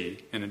see,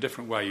 in a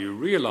different way, you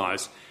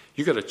realise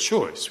you've got a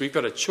choice. We've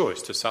got a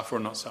choice to suffer or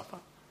not suffer.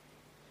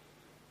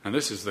 And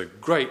this is the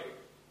great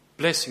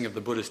blessing of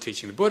the Buddha's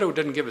teaching. The Buddha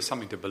didn't give us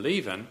something to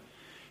believe in.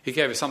 He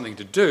gave us something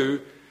to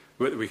do,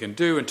 what we can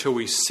do until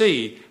we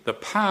see the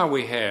power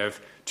we have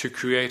to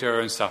create our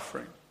own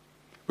suffering.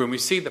 When we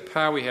see the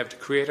power we have to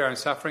create our own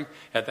suffering,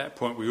 at that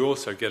point we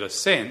also get a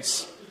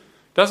sense,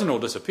 doesn't all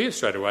disappear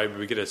straight away, but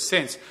we get a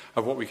sense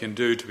of what we can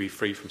do to be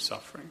free from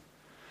suffering.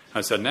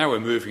 And so now we're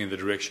moving in the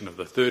direction of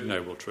the third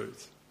noble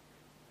truth.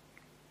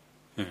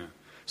 Yeah.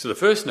 So the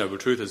first noble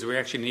truth is we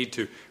actually need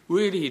to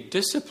really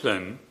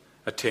discipline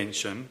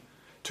attention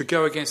to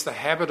go against the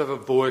habit of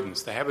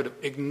avoidance, the habit of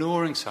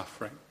ignoring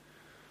suffering.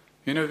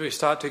 We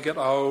start to get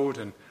old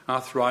and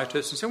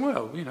arthritis and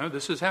say,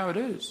 this is how it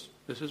is.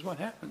 This is what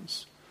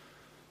happens.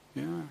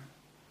 Yeah.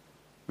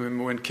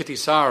 When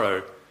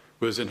Kittisaro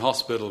was in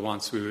hospital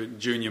once, we were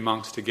junior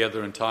monks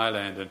together in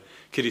Thailand, and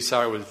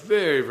Kittisaro was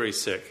very, very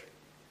sick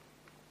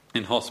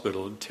in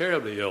hospital, and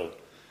terribly ill.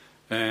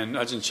 And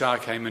Ajahn Chah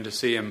came in to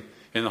see him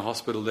in the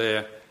hospital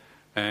there,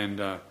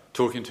 and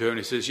talking to him, and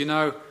he says,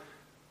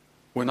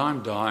 when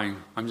I'm dying,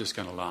 I'm just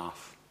going to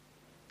laugh.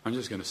 I'm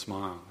just going to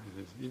smile.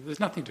 There's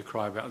nothing to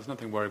cry about. There's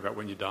nothing to worry about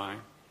when you're dying.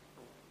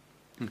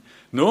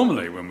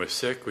 Normally, when we're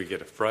sick, we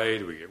get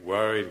afraid, we get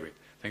worried, we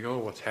think,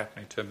 what's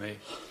happening to me?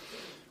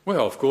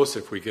 Well, of course,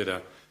 if we get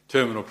a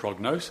terminal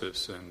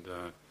prognosis, and,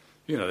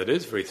 that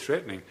is very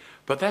threatening,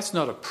 but that's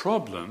not a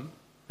problem.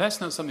 That's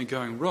not something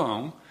going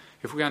wrong.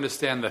 if we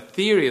understand the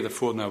theory of the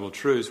Four Noble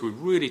Truths, we've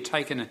really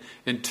taken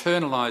and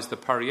internalized the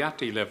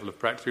pariyatti level of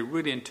practice. We've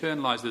really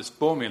internalized this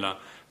formula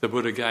the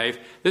Buddha gave.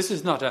 This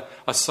is not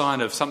a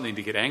sign of something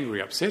to get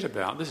angry, upset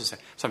about. This is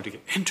something to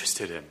get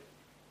interested in.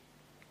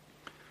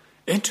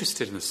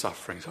 Interested in the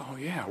sufferings. Oh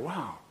yeah,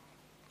 wow.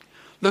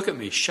 Look at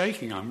me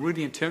shaking. I'm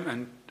really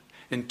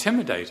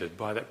intimidated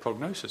by that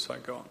prognosis I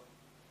got.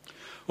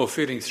 Or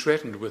feeling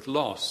threatened with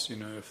loss,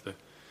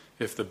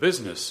 if the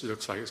business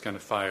looks like it's going to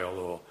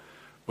fail,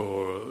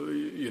 or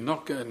you're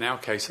not going, in our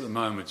case at the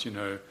moment,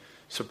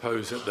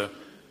 suppose that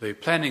the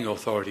planning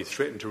authority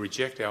threatened to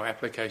reject our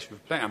application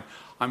for plan.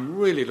 I'm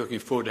really looking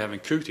forward to having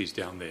cooties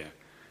down there.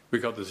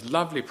 We've got this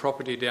lovely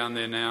property down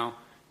there now,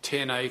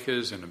 10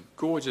 acres and a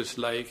gorgeous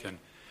lake,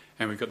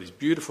 and we've got these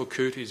beautiful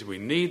cooties. We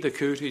need the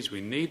cooties,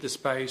 we need the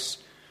space.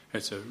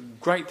 It's a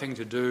great thing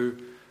to do.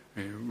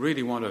 We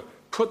really want to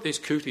put these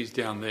cooties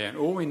down there, and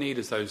all we need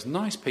is those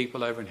nice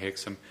people over in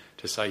Hexham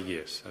to say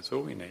yes. That's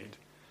all we need.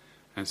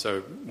 And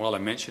so while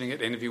I'm mentioning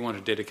it, any of you want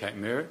to dedicate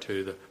merit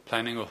to the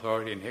planning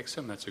authority in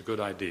Hexham, that's a good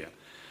idea.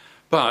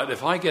 But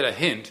if I get a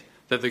hint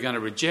that they're going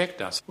to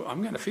reject us, well,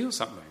 I'm going to feel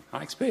something.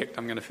 I expect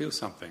I'm going to feel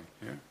something,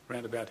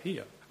 around about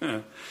here,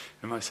 in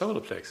my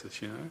solar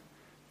plexus,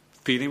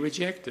 feeling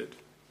rejected,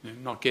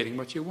 not getting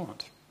what you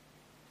want.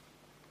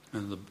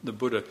 And the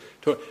Buddha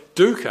taught,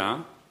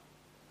 dukkha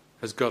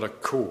has got a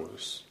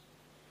cause.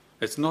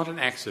 It's not an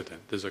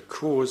accident. There's a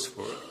cause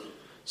for it.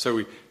 So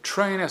we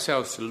train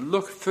ourselves to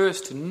look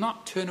first, to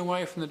not turn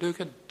away from the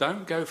dukkha.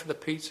 Don't go for the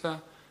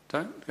pizza.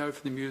 Don't go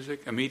for the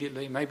music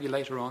immediately. Maybe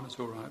later on it's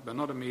all right, but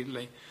not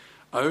immediately.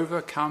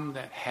 Overcome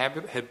that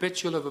habit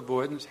of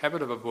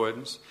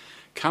avoidance.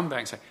 Come back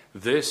and say,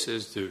 this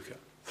is dukkha,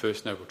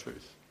 first noble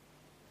truth.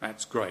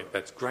 That's great.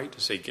 That's great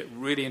to see. Get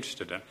really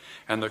interested in it.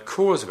 And the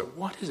cause of it,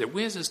 what is it?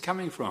 Where's this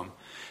coming from?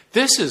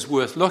 This is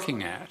worth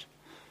looking at.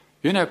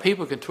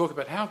 People can talk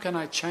about how can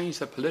I change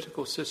the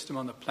political system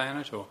on the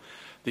planet, or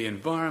the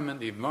environment.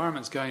 The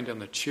environment's going down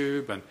the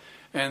tube, and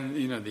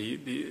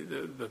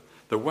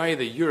the way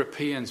the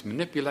Europeans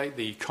manipulate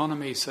the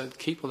economy so to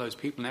keep all those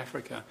people in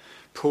Africa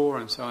poor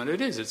and so on.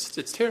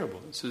 It's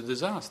terrible. It's a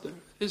disaster.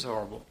 It is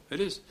horrible.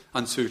 It is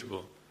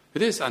unsuitable.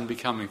 It is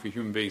unbecoming for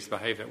human beings to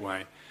behave that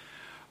way.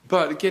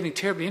 But getting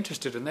terribly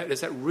interested in that,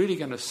 is that really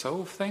going to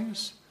solve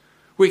things?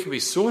 We can be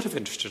sort of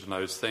interested in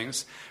those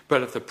things,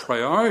 but if the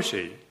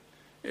priority,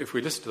 if we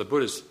listen to the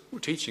Buddha's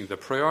teaching, the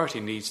priority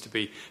needs to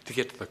be to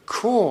get to the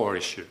core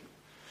issue.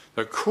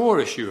 The core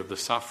issue of the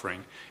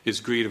suffering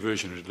is greed,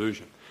 aversion, and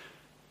delusion.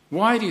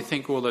 Why do you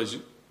think all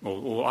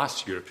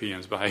us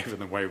Europeans behave in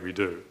the way we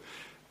do?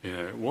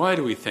 Why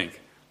do we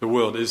think the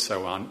world is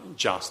so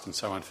unjust and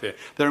so unfair?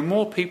 There are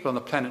more people on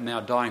the planet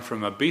now dying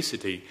from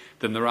obesity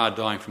than there are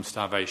dying from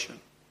starvation.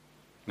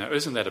 Now,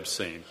 isn't that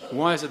obscene?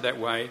 Why is it that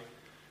way?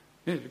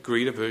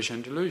 Greed, aversion,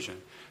 and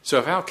delusion. So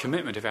if our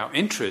commitment, if our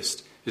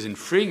interest is in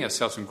freeing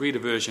ourselves from greed,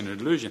 aversion, and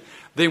delusion,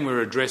 then we're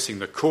addressing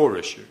the core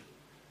issue.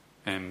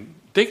 And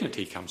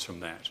dignity comes from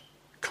that.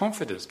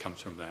 Confidence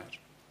comes from that.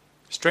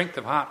 Strength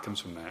of heart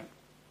comes from that.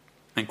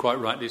 And quite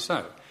rightly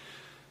so.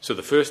 So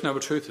the first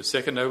noble truth, the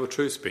second noble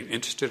truth is being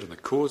interested in the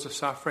cause of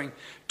suffering,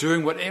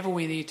 doing whatever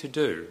we need to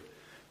do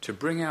to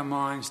bring our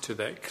minds to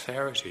that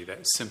clarity,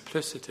 that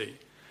simplicity,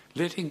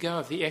 letting go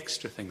of the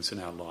extra things in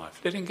our life,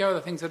 letting go of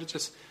the things that are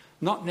just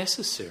not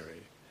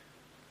necessary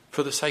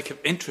for the sake of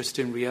interest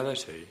in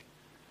reality,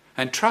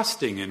 and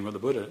trusting in what the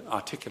Buddha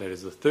articulated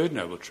as the third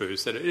noble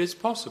truth, that it is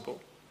possible.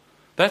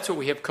 That's what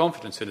we have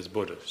confidence in as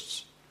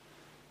Buddhists.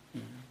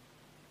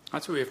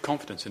 That's what we have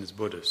confidence in as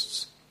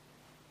Buddhists.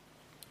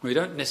 We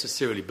don't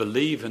necessarily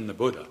believe in the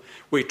Buddha.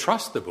 We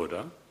trust the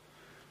Buddha.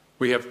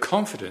 We have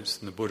confidence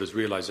in the Buddha's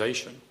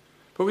realization.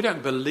 But we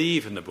don't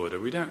believe in the Buddha.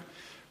 We don't,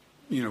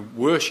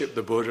 worship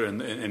the Buddha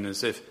and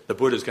as if the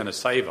Buddha's going to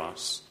save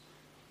us.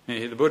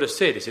 The Buddha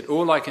said,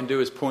 all I can do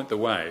is point the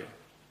way.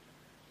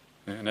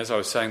 And as I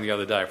was saying the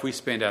other day, if we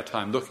spend our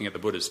time looking at the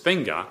Buddha's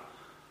finger,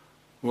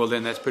 well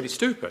then that's pretty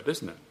stupid,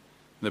 isn't it?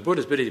 And the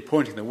Buddha's busy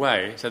pointing the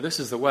way, so this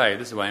is the way,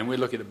 and we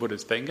look at the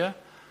Buddha's finger.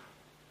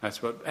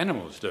 That's what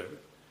animals do.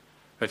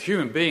 But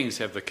human beings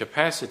have the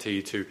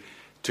capacity to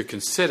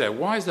consider,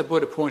 why is the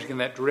Buddha pointing in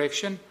that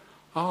direction?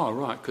 Oh,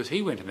 right, because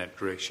he went in that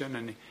direction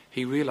and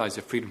he realised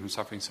the freedom from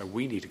suffering, so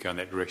we need to go in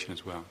that direction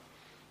as well.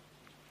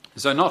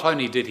 So not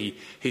only did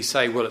he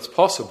say, well, it's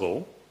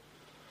possible,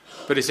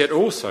 but he said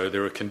also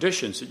there are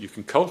conditions that you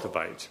can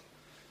cultivate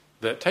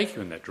that take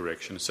you in that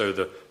direction. So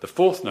the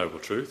fourth noble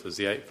truth is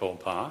the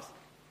Eightfold Path,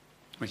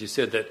 which he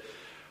said that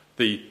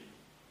the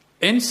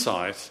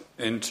insight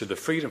into the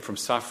freedom from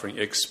suffering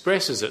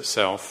expresses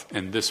itself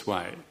in this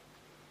way.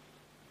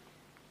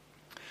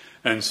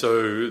 And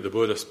so the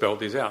Buddha spelled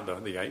these out,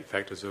 the 8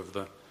 factors of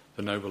the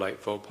Noble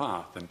Eightfold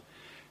Path.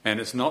 And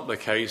it's not the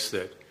case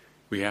that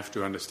we have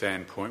to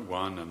understand point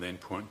 1 and then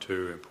point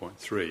 2 and point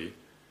 3.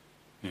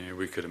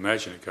 We could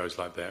imagine it goes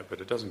like that,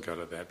 but it doesn't go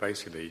like that.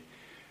 Basically,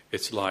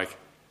 it's like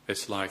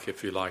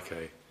if you like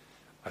a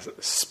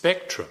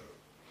spectrum.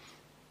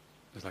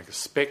 It's like a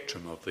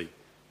spectrum of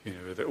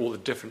all the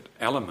different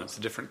elements,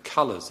 the different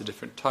colours, the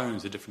different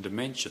tones, the different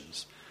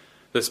dimensions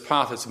this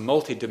path is a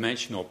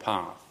multi-dimensional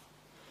path.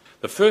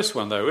 The first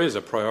one, though, is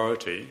a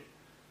priority,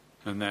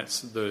 and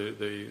that's what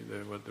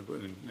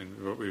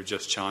we were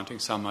just chanting,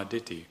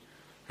 samaditi,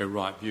 a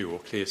right view or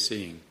clear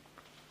seeing.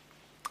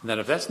 And that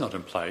if that's not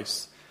in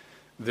place,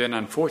 then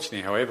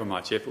unfortunately, however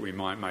much effort we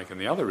might make in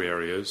the other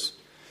areas,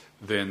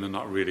 then they're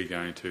not really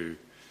going to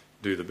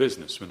do the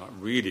business. We're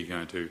not really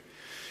going to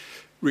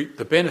reap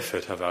the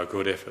benefit of our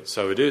good effort.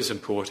 So it is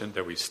important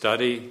that we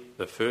study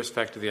the first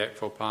factor of the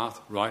Eightfold Path,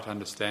 right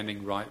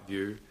understanding, right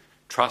view,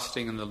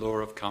 trusting in the law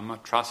of karma,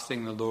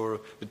 trusting the law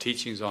of the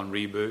teachings on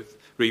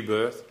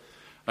rebirth.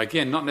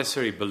 Again, not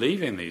necessarily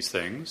believing these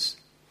things,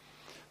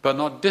 but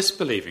not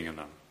disbelieving in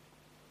them.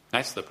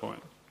 That's the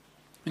point.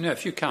 You know,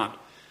 if you can't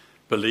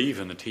believe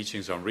in the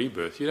teachings on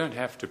rebirth, you don't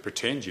have to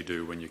pretend you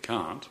do when you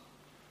can't.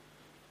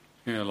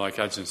 You know, like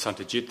Ajahn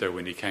Santajitta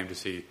when he came to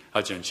see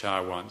Ajahn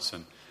Chah once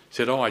and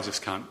said, I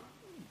just can't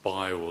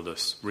buy all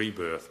this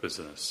rebirth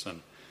business.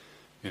 And,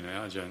 you know,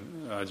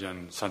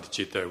 Ajahn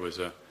Santajitta was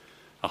a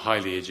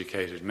highly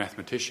educated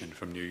mathematician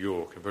from New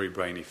York, a very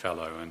brainy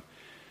fellow, and,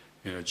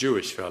 you know, a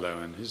Jewish fellow,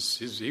 and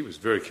he was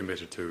very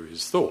committed to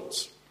his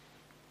thoughts.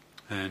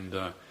 And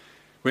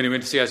when he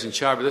went to see Ajahn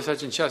Chah, but this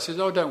Ajahn Chah says,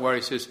 don't worry,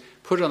 he says,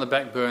 put it on the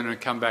back burner and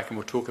come back and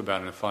we'll talk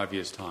about it in 5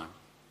 years' time.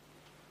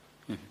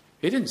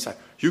 He didn't say,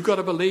 you've got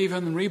to believe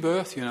in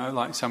rebirth, you know,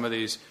 like some of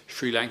these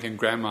Sri Lankan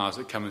grandmas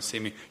that come and see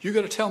me. You've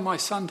got to tell my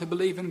son to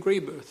believe in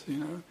rebirth, you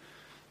know.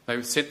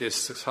 They sent their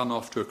son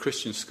off to a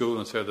Christian school,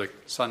 and so the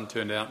son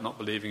turned out not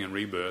believing in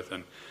rebirth,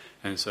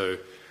 and so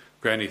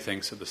Granny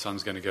thinks that the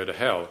son's going to go to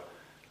hell.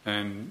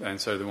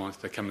 And so they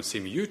want to come and see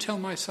me. You tell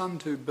my son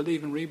to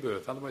believe in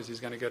rebirth, otherwise he's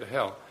going to go to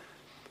hell.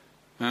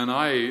 And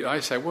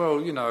I say,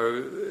 well, you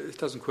know, it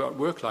doesn't quite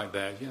work like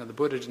that. You know, the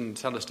Buddha didn't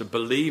tell us to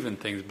believe in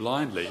things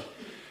blindly.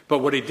 But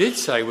what he did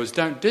say was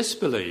don't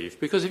disbelieve,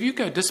 because if you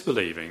go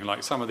disbelieving,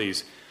 like some of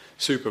these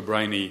super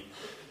brainy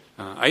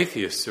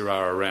atheists who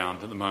are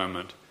around at the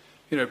moment,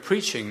 you know,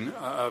 preaching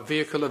a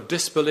vehicle of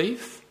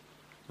disbelief,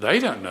 they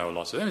don't know a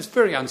lot of it. It's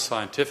very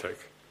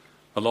unscientific,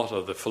 a lot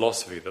of the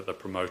philosophy that they're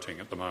promoting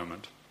at the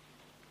moment.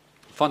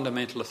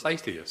 Fundamentalist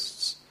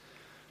atheists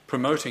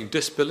promoting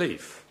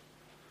disbelief,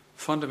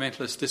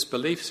 fundamentalist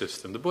disbelief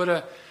system. The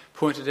Buddha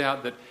pointed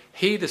out that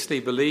heedlessly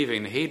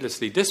believing and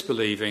heedlessly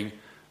disbelieving,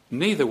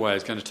 neither way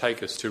is going to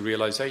take us to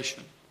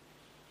realization.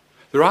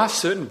 There are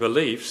certain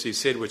beliefs, he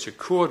said, which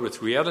accord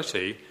with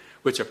reality,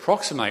 which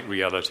approximate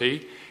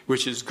reality,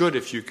 which is good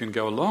if you can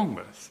go along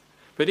with.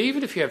 But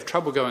even if you have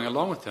trouble going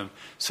along with them,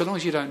 so long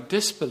as you don't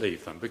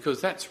disbelieve them,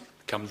 because that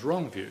becomes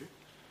wrong view.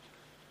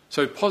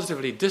 So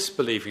positively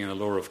disbelieving in the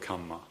law of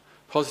karma,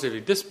 positively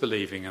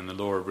disbelieving in the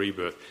law of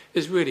rebirth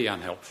is really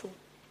unhelpful,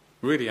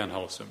 really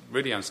unwholesome,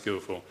 really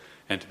unskillful,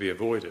 and to be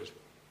avoided.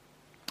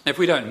 If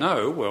we don't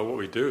know, well, what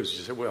we do is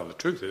just say, well, the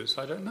truth is,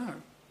 I don't know.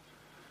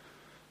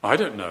 I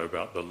don't know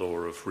about the law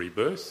of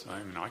rebirth.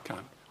 I mean,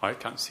 I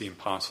can't see in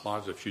past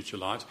lives or future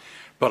lives,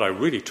 but I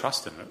really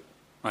trust in it.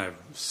 I have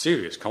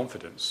serious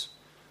confidence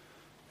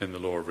in the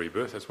law of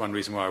rebirth. That's one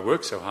reason why I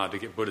work so hard to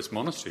get Buddhist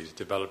monasteries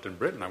developed in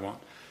Britain. I want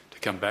to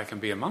come back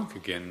and be a monk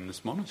again in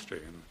this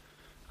monastery. And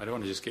I don't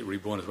want to just get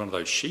reborn as one of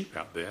those sheep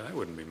out there. That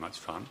wouldn't be much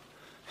fun.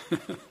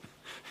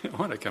 I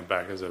want to come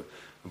back as a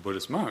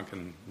Buddhist monk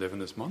and live in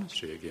this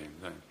monastery again.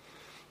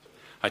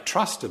 I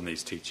trust in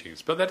these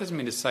teachings, but that doesn't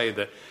mean to say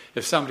that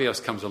if somebody else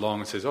comes along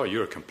and says,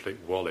 you're a complete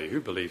wally,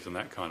 who believes in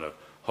that kind of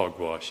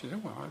hogwash? You say,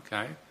 well,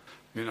 okay,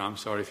 you know, I'm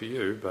sorry for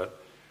you,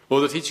 but... Or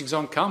the teachings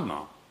on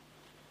karma.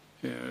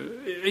 You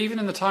know, even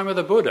in the time of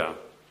the Buddha,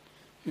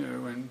 you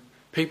know, when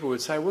people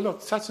would say, well,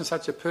 look, such and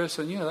such a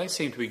person, you know, they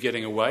seem to be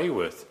getting away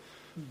with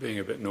being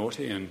a bit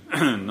naughty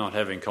and not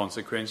having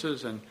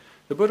consequences, and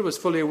the Buddha was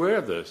fully aware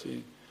of this.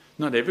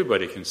 Not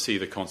everybody can see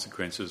the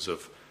consequences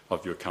of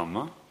your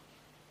karma.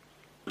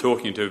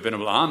 Talking to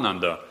Venerable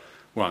Ananda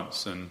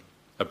once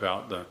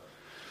about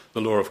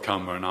the law of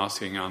karma and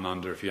asking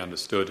Ananda if he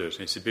understood it.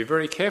 He said, be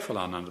very careful,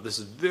 Ananda, this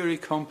is very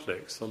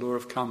complex. The law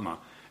of karma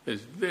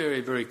is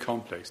very, very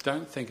complex.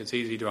 Don't think it's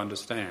easy to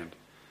understand.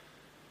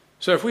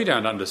 So if we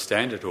don't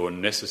understand it or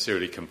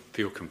necessarily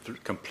feel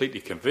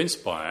completely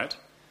convinced by it,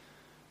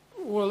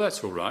 well,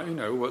 that's all right. You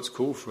know, what's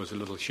called for is a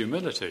little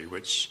humility,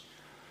 which,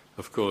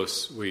 of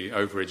course, we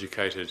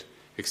overeducated,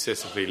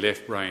 excessively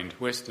left-brained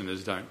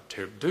Westerners don't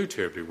do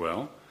terribly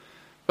well.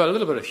 But a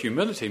little bit of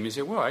humility means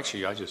that, well,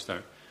 actually, I just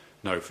don't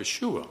know for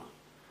sure.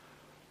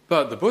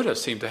 But the Buddha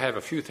seemed to have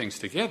a few things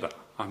together.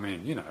 I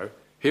mean, you know,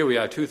 here we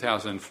are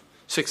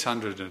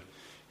 2,600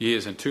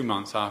 years and 2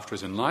 months after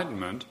his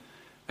enlightenment,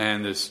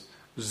 and there's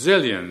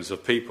zillions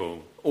of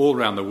people all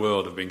around the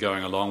world have been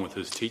going along with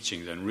his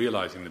teachings and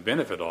realizing the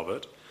benefit of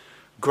it.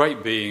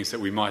 Great beings that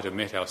we might have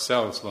met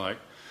ourselves, like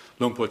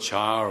Luang Por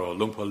Chah or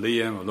Luang Por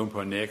Liam or Luang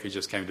Por Nek, who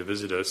just came to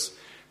visit us.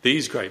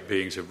 These great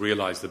beings have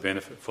realized the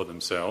benefit for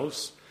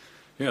themselves.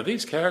 You know,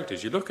 these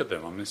characters, you look at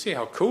them, I mean, see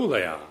how cool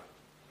they are.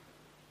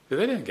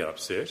 They don't get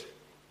upset.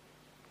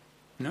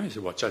 You know, you see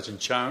watch Ajahn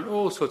Chah in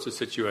all sorts of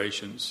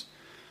situations.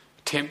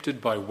 Tempted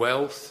by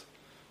wealth,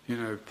 you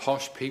know,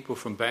 posh people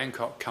from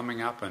Bangkok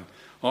coming up and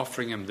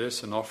offering him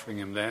this and offering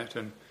him that,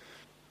 and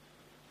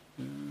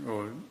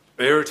or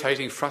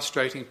irritating,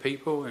 frustrating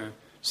people,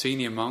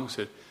 senior monks,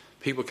 that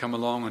people come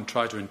along and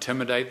try to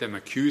intimidate them,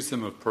 accuse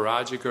them of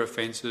parajika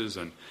offences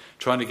and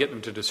trying to get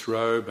them to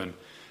disrobe, and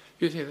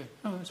you think,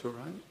 oh, that's all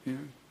right,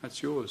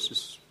 that's yours,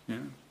 just,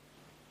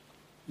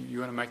 you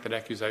want to make that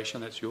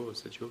accusation, that's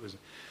yours.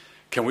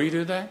 Can we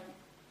do that?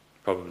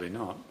 Probably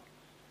not.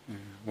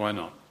 Why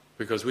not?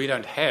 Because we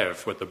don't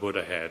have what the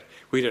Buddha had.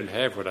 We don't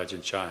have what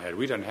Ajahn Chah had.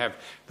 We don't have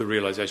the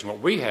realization. What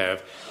we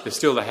have is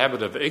still the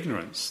habit of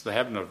ignorance, the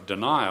habit of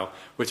denial,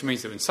 which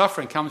means that when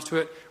suffering comes to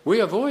it, we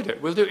avoid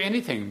it. We'll do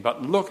anything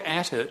but look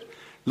at it,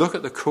 look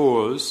at the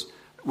cause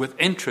with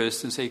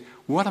interest and say,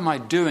 what am I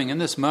doing in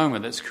this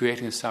moment that's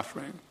creating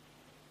suffering?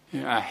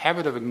 Our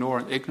habit of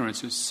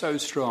ignorance is so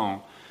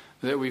strong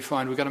that we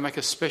find we've got to make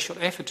a special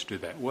effort to do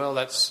that. Well,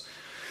 that's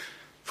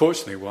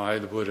fortunately why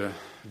the Buddha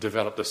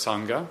developed the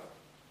Sangha,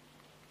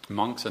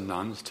 monks and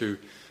nuns, to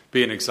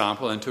be an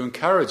example and to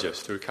encourage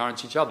us, to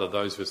encourage each other.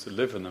 Those of us that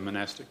live in the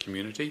monastic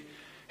community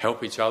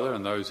help each other,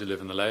 and those who live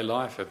in the lay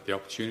life have the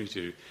opportunity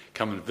to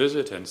come and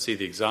visit and see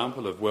the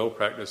example of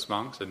well-practiced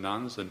monks and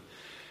nuns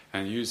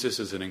and use this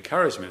as an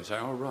encouragement. Say,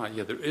 oh right,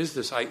 there is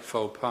this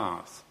eightfold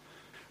path.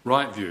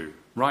 Right view,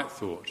 right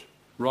thought,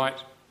 right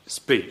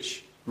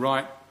speech,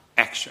 right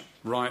action,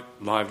 right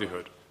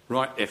livelihood,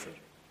 right effort,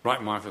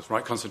 right mindfulness,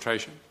 right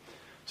concentration.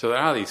 So there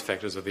are these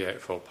factors of the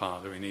Eightfold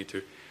Path that we need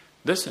to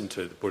listen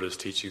to the Buddha's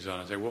teachings on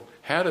and say, well,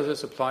 how does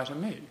this apply to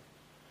me?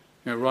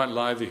 Right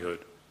livelihood.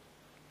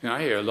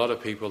 I hear a lot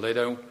of people, they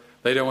don't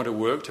want to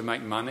work to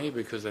make money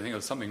because they think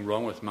there's something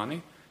wrong with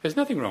money. There's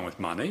nothing wrong with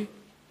money.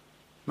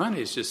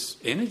 Money is just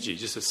energy,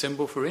 just a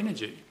symbol for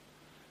energy.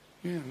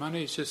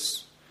 Money is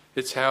just,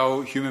 it's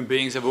how human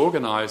beings have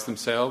organised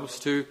themselves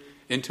to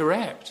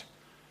interact.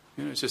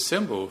 It's a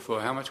symbol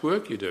for how much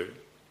work you do.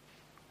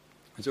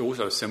 It's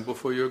also a symbol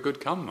for your good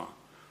karma,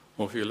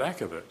 or for your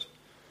lack of it.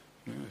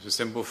 It's a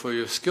symbol for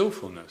your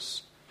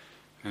skillfulness.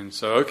 And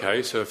so,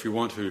 so if you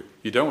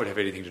don't want to have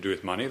anything to do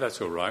with money,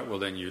 that's all right. Well,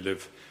 then you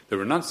live the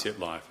renunciate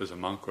life as a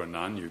monk or a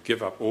nun. You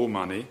give up all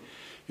money.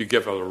 You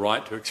give up the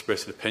right to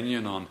express an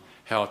opinion on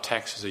how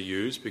taxes are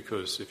used,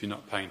 because if you're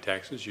not paying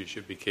taxes, you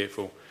should be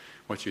careful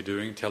what you're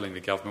doing, telling the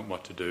government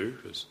what to do,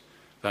 because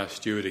they're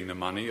stewarding the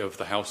money of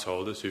the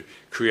householders who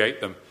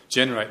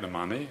generate the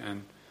money,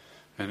 and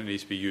it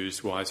needs to be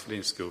used wisely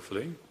and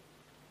skillfully.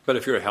 But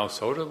if you're a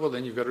householder, well,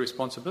 then you've got a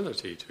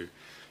responsibility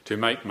to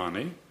make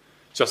money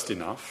just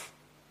enough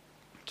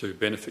to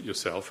benefit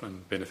yourself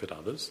and benefit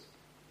others.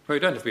 Well, you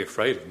don't have to be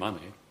afraid of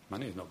money.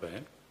 Money is not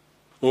bad.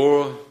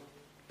 Or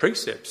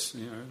precepts,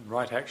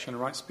 right action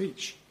and right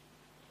speech.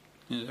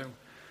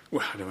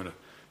 Well, I don't want to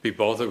be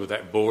bothered with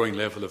that boring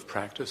level of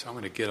practice. I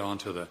want to get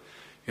onto the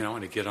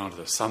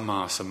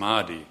Samma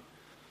Samadhi,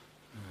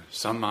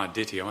 Samma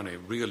Ditti. I want a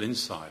real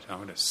insight. I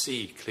want to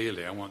see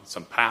clearly. I want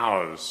some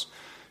powers.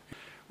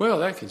 Well,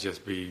 that can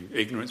just be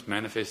ignorance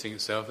manifesting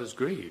itself as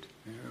greed.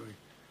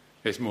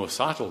 It's more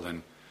subtle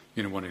than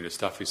wanting to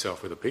stuff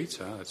yourself with a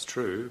pizza. That's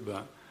true,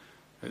 but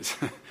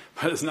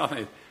it's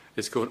nothing.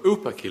 It's called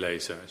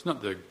upakilesa. It's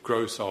not the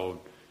gross old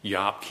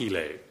yarp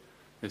kile.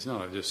 It's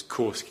not just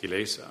coarse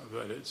kilesa,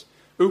 but it's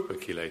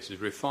upakilesas,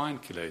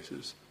 refined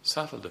kilesas,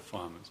 subtle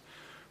defilements.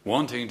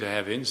 Wanting to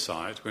have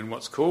insight when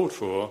what's called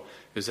for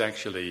is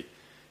actually,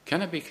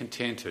 can I be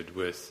contented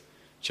with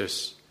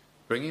just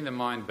bringing the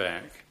mind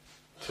back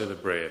to the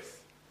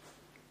breath,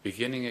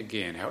 beginning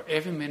again,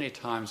 however many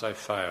times I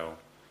fail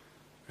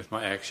with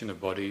my action of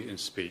body and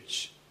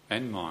speech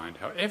and mind,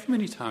 however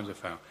many times I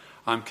fail,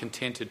 I'm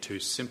contented to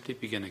simply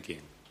begin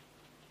again.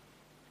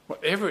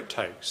 Whatever it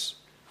takes,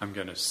 I'm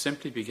going to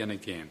simply begin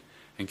again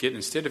and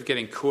instead of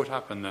getting caught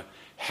up in the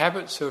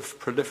habits of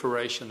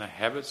proliferation, the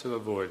habits of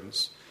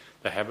avoidance,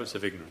 the habits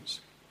of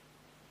ignorance.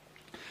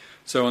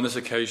 So on this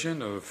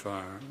occasion of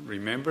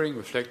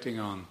reflecting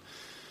on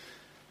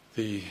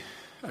the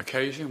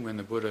occasion when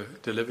the Buddha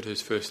delivered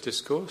his first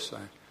discourse,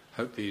 I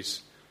hope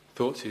these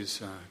thoughts,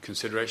 his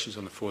considerations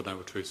on the Four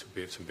Noble Truths will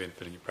be of some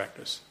benefit in your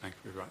practice. Thank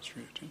you very much for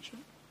your attention.